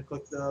 and then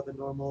click the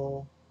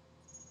normal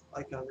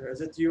icon there.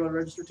 Is it you on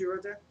register 2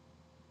 right there?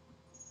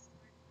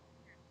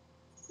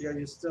 Yeah,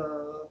 just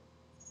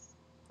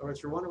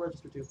register 1 or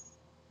register 2?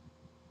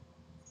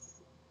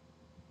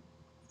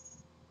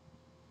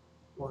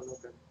 1,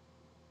 okay.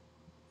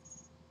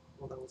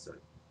 Hold on one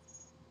second.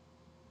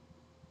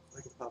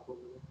 I can pop over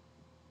there.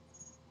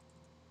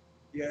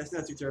 Yeah, it's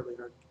not too terribly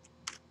hard.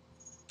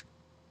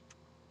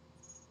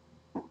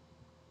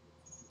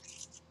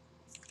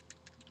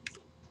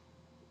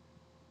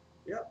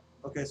 Yep.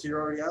 Okay, so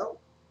you're already out?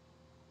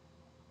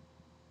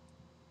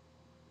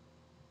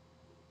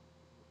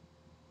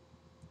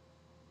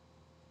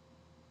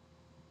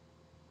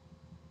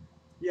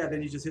 Yeah,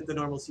 then you just hit the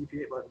normal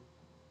CP8 button.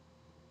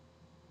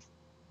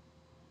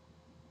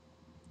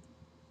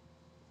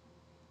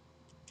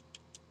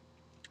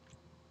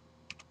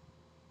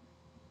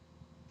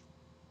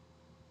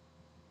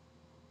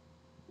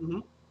 Mm-hmm.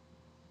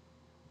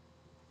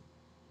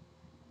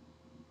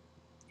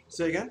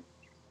 Say again?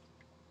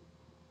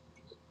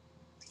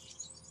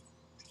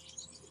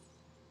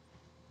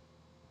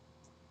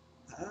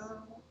 I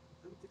don't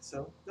think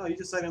so. No, you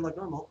just sign in like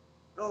normal.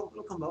 Oh,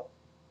 it'll come up.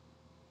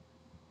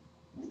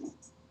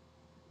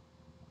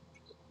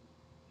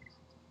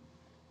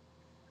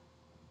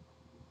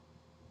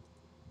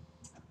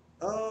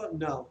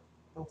 No.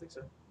 I don't think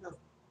so. No.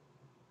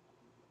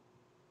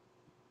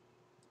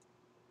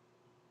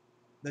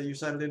 That you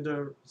signing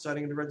into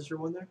register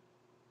 1 there?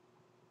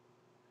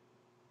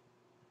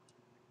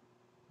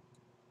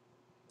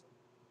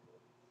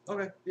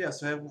 Okay, yeah,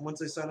 so once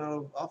they sign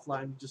out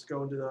offline, you just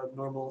go into the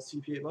normal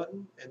CPA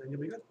button, and then you'll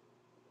be good.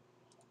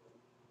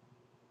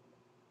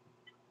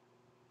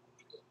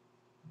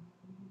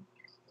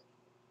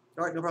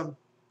 All right, no problem.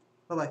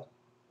 Bye-bye.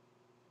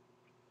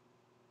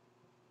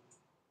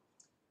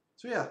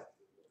 So yeah,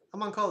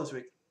 I'm on call this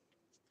week.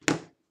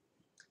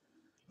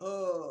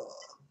 Oh.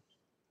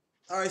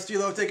 All right,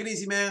 Stilo, take it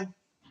easy, man.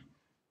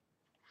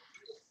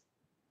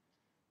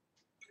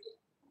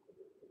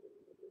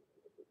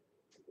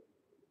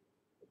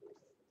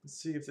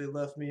 Let's see if they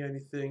left me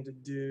anything to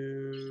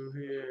do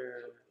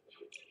here.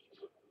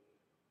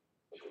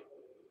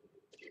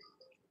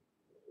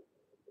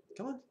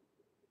 Come on.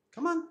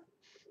 Come on.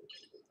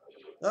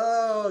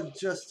 Oh,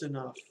 just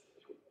enough.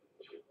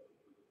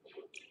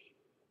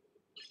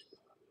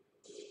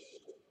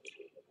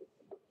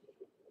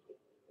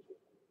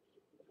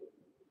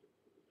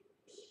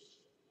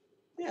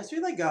 Yeah, see,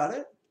 they got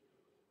it.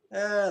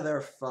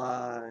 They're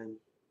fine.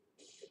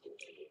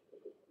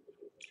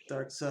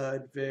 Dark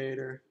Side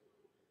Vader.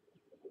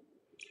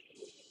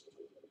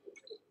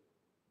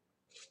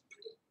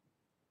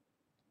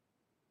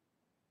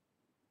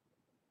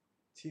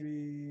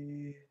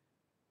 TV.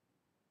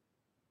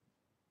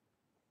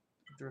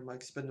 During my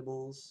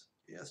expendables.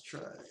 Yes,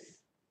 try.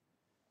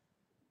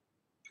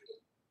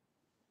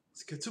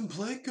 Let's get some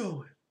play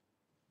going.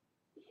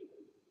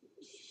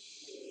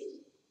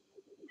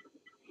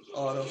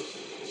 Auto.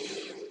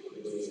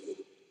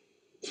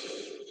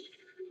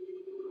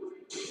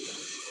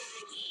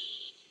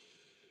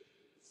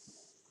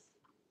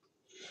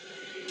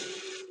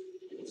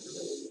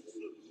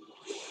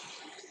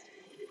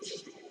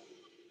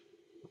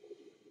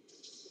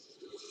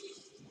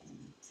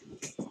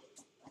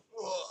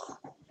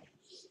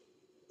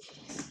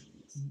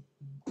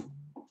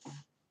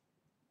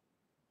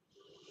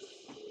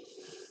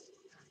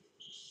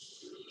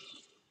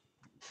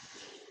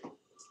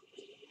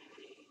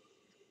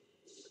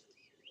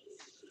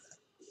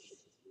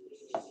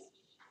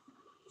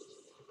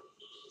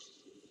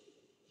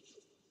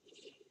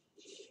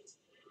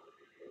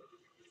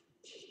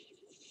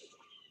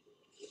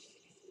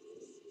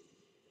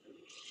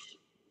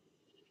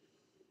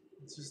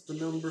 It's just the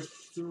number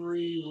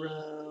 3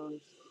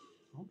 round.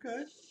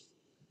 Okay.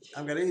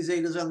 I've got any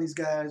Zetas on these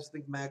guys. I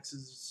think Max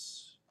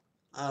is,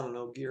 I don't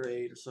know, gear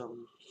 8 or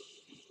something.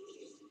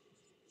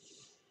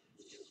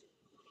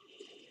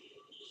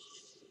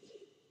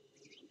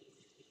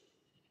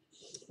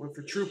 Went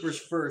for Troopers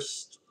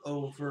first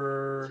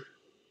over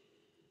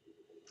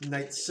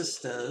Night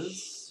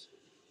Sisters.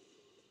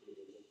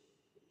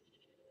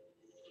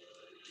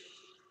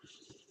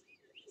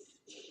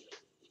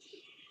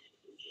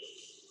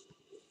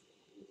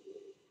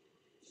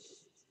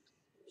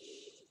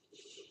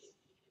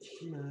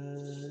 Come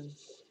on.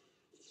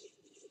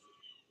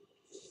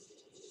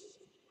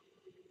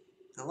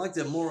 I like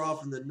that more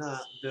often than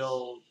not,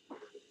 they'll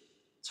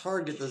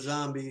target the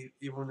zombie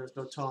even when there's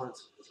no taunt.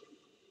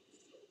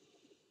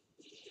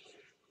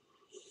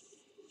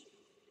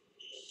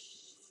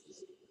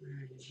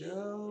 There you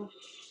go.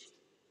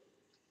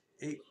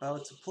 8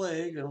 bouts of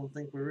plague. I don't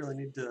think we really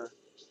need to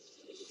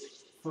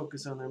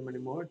focus on them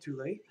anymore. Too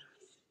late.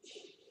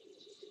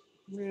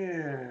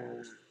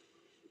 Yeah.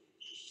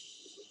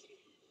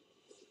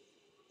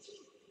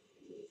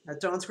 That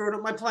taunt screwed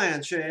up my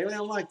plan, Shay. I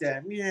don't like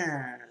that.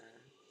 Yeah.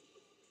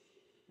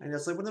 I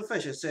just sleep with the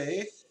fishes,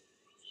 say.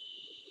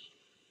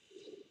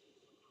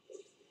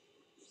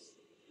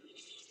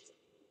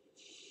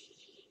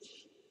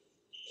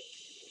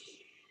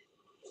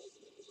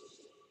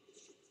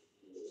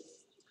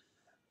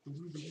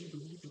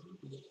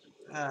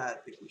 I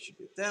think we should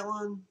get that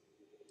one.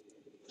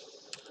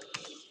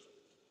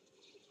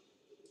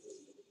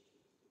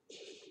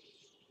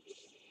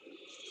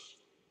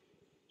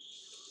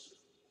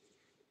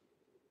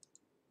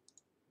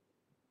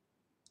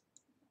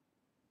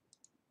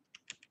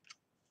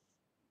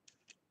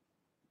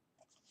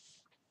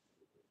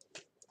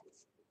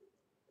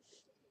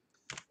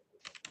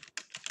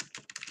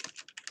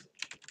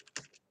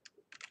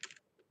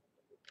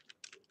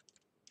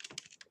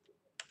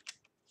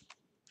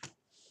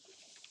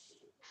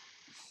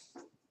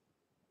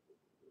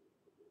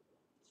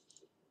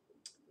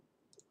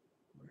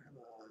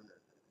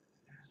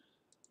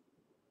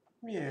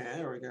 Yeah,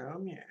 there we go.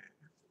 Yeah.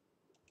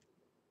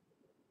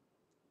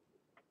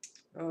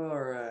 All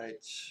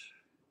right.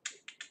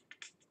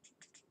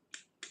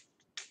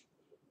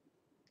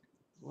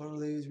 One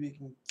of these we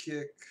can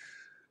kick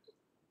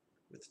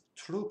with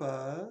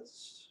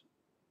troopers.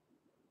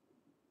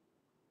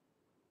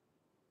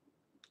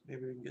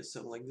 Maybe we can get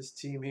something like this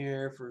team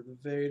here for the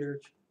Vader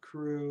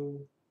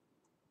crew.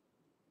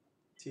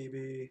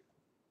 TB.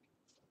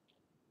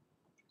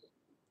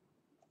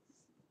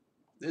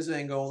 This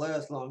ain't gonna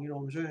last long, you know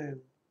what I'm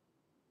saying?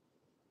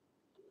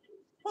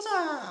 What's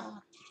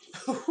up?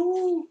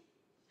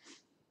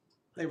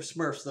 They were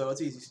Smurfs though.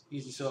 It's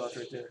easy sauce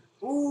right there.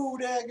 Ooh,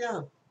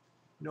 daggone.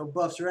 No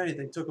buffs or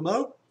anything. Took them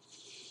out.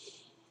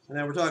 And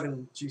then we're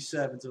talking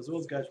G7, so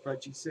those guys are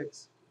probably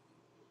G6.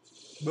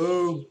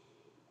 Boom.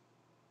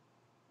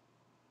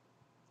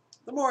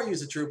 The more I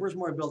use the troopers, the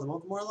more I build them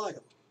up, the more I like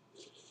them.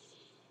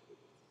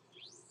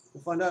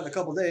 We'll find out in a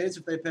couple days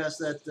if they pass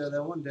that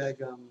that one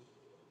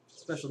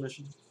special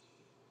mission.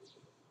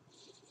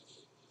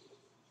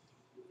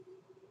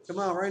 Come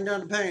on, rain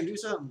down the pain. Do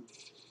something.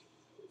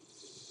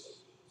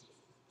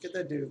 Get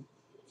that dude.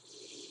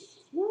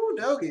 Woo,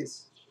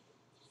 doggies.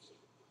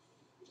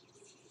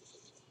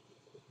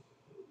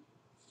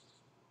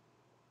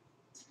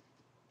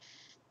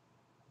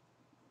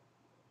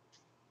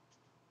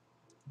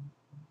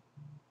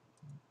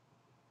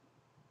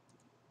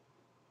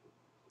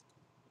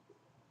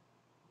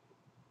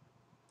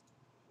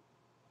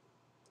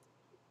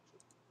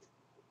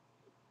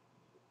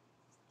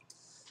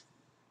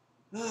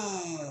 All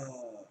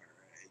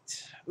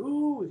right.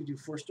 Ooh, we can do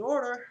first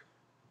order.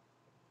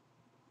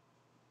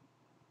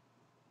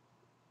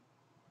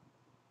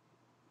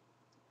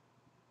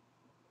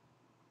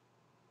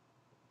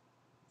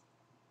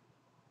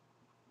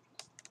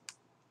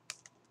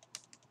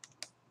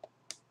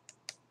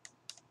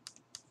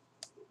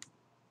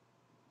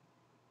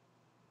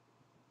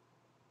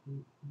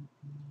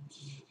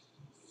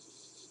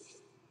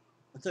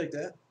 I'll take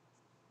that.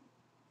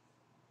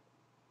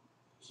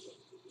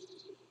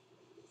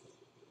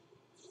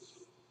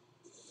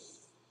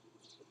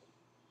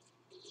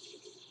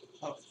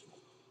 Oh.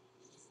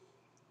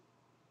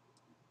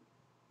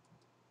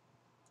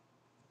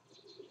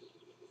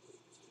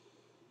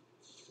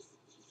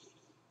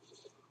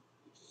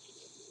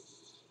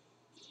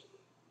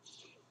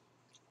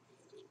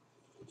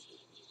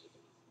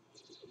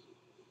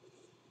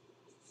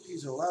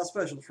 These are a lot of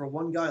specials for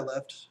one guy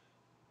left.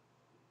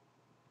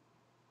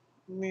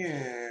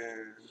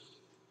 Meow.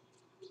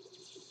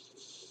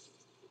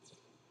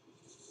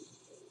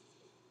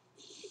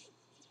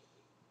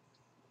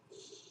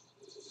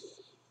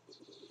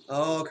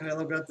 Oh,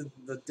 Kylo got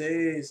the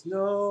days.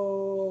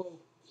 No.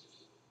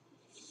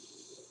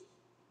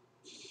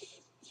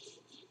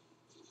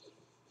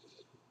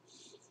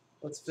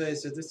 Let's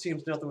face it, this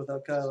team's nothing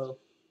without Kylo.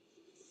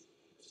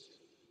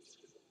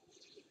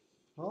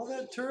 All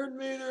that turn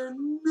meter.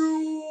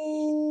 No.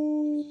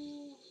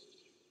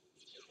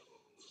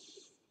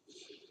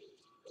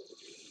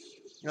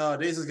 Oh,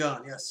 Days is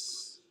gone.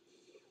 Yes.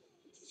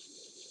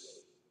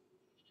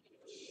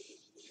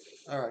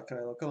 All right,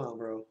 Kylo, come on,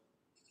 bro.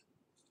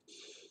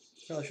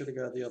 Probably should have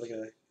got the other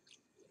guy.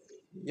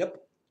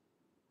 Yep.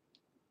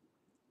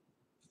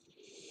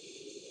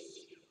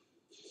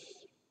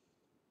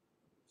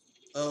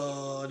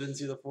 Oh, I didn't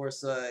see the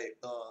foresight.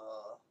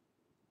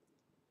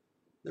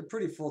 They're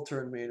pretty full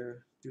turn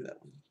meter. Do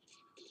that one.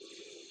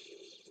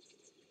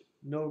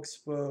 No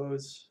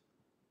expose.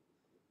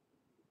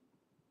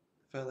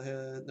 Finally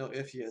had no.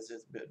 If he has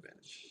his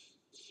advantage,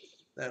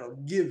 that'll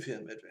give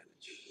him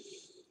advantage.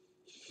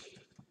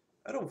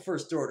 I don't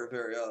first order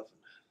very often.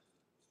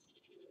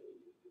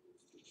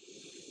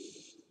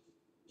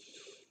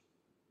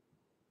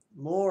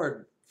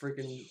 More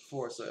freaking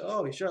foresight.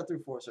 Oh, he shot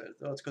through foresight.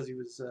 Oh, it's because he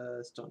was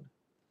stunned.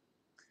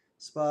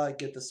 Spy,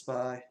 get the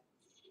spy.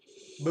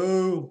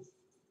 Boom.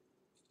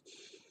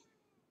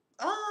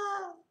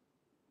 Ah.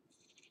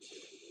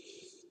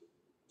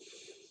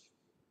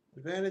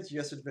 Advantage,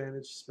 yes,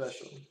 advantage,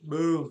 special.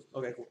 Boom.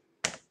 Okay, cool.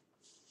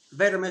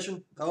 Vader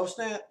mission. Oh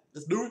snap.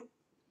 Let's do it.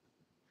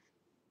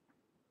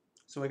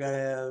 So we gotta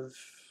have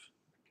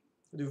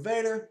do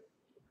Vader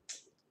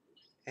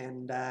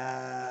and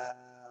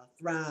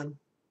Thrawn.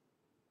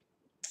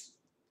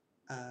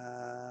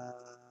 All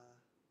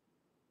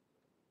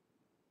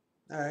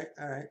right,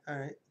 all right, all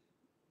right.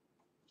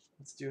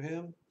 Let's do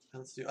him.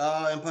 Let's do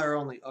Empire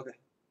only. Okay.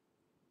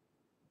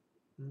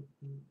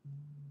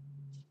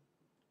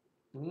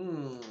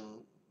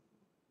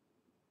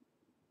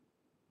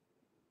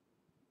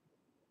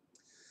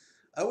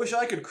 I wish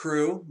I could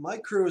crew. My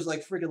crew is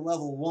like freaking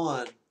level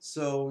 1.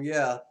 So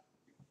yeah.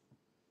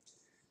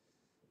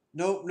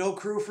 Nope, no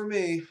crew for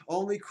me.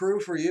 Only crew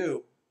for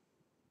you.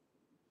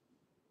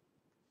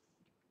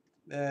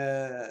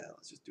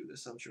 Let's just do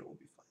this. I'm sure we'll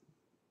be fine.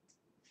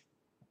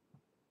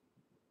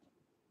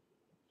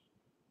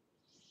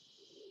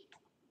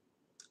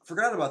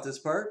 Forgot about this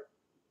part.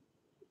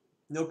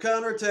 No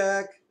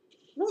counterattack.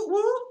 Whoop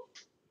whoop.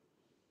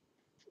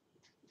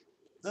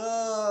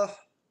 I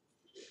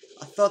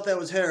thought that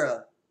was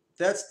Hera.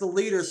 That's the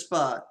leader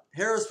spot.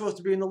 Hera's supposed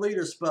to be in the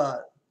leader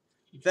spot.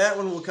 That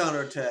one will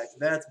counterattack.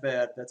 That's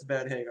bad. That's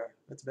bad Hagar.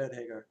 That's bad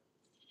Hagar.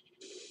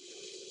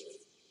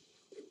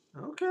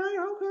 Okay,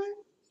 okay.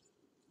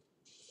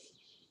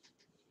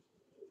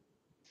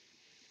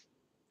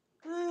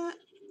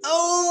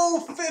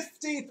 Oh,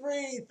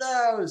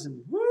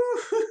 53,000.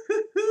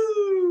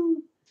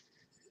 Woo-hoo-hoo-hoo.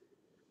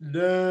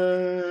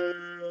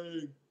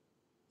 Dang.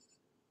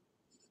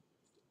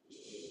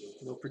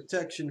 No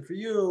protection for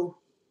you.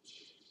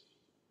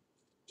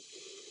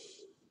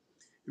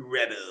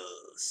 Rebel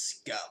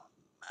scum.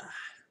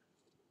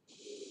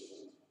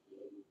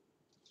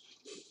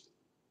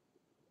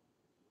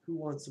 Who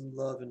wants some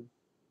loving?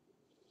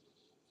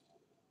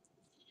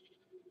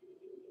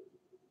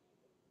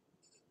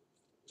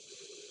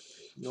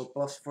 No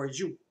buffs for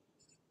you.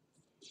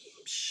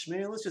 Psh,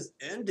 man, let's just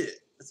end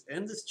it. Let's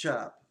end this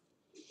chop.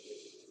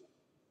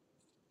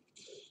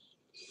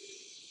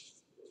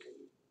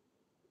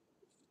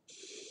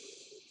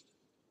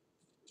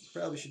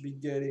 Probably should be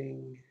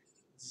getting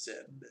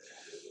Zeb.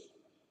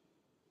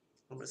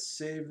 I'm going to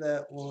save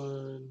that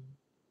one.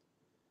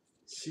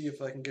 See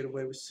if I can get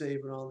away with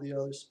saving all the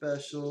other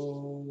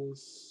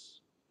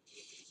specials.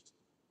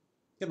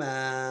 Come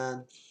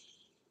on.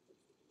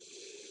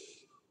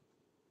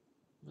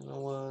 I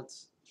don't want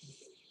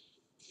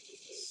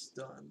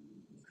stun.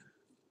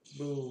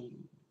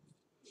 Boom.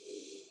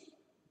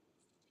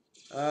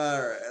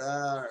 Alright,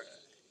 alright.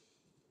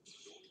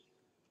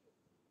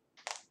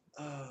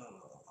 Oh.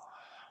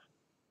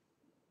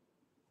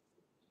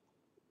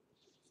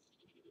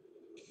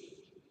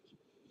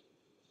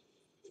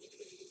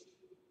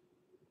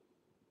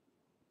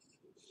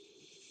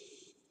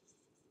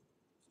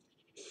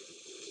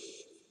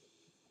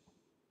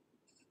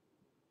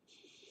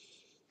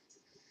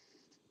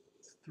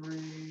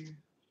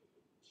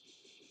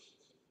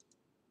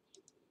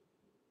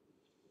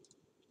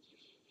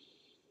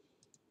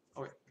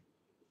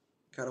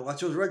 Gotta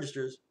watch those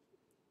registers.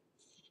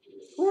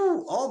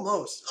 Ooh,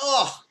 almost.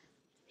 Oh,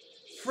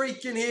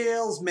 freaking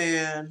heels,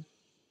 man.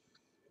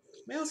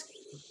 Man, let's...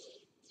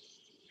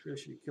 Sure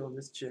should be killing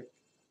this chick.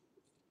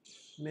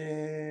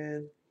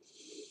 Man.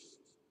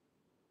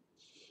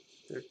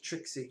 They're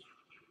tricksy.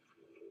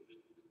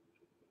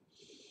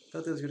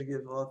 Thought that was going to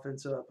give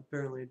offense up.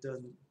 Apparently it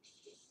doesn't.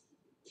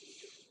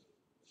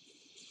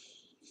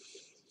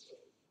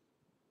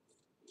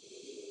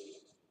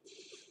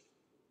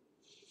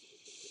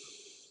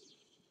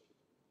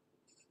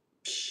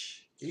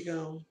 Here you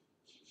go.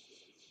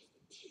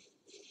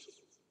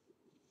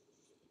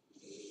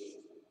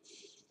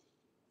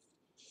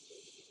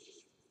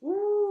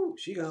 Woo!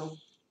 She gone.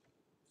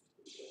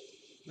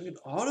 I can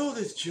auto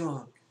this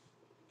junk.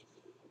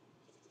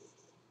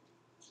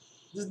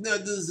 Does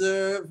not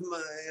deserve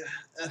my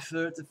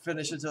effort to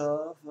finish it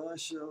off. I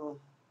shall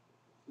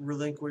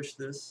relinquish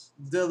this.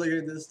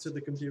 Delegate this to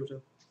the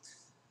computer.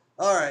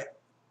 Alright.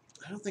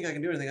 I don't think I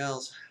can do anything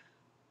else.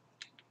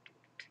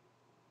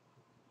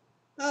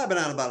 I've been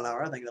on about an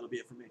hour. I think that'll be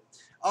it for me.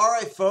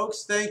 Alright,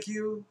 folks. Thank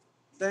you.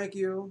 Thank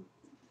you.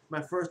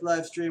 My first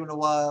live stream in a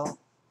while.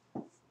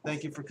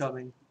 Thank you for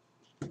coming.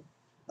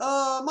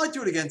 Might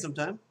do it again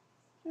sometime.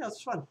 Yeah,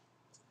 it's fun.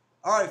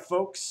 Alright,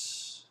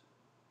 folks.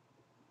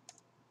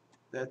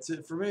 That's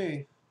it for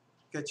me.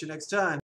 Catch you next time.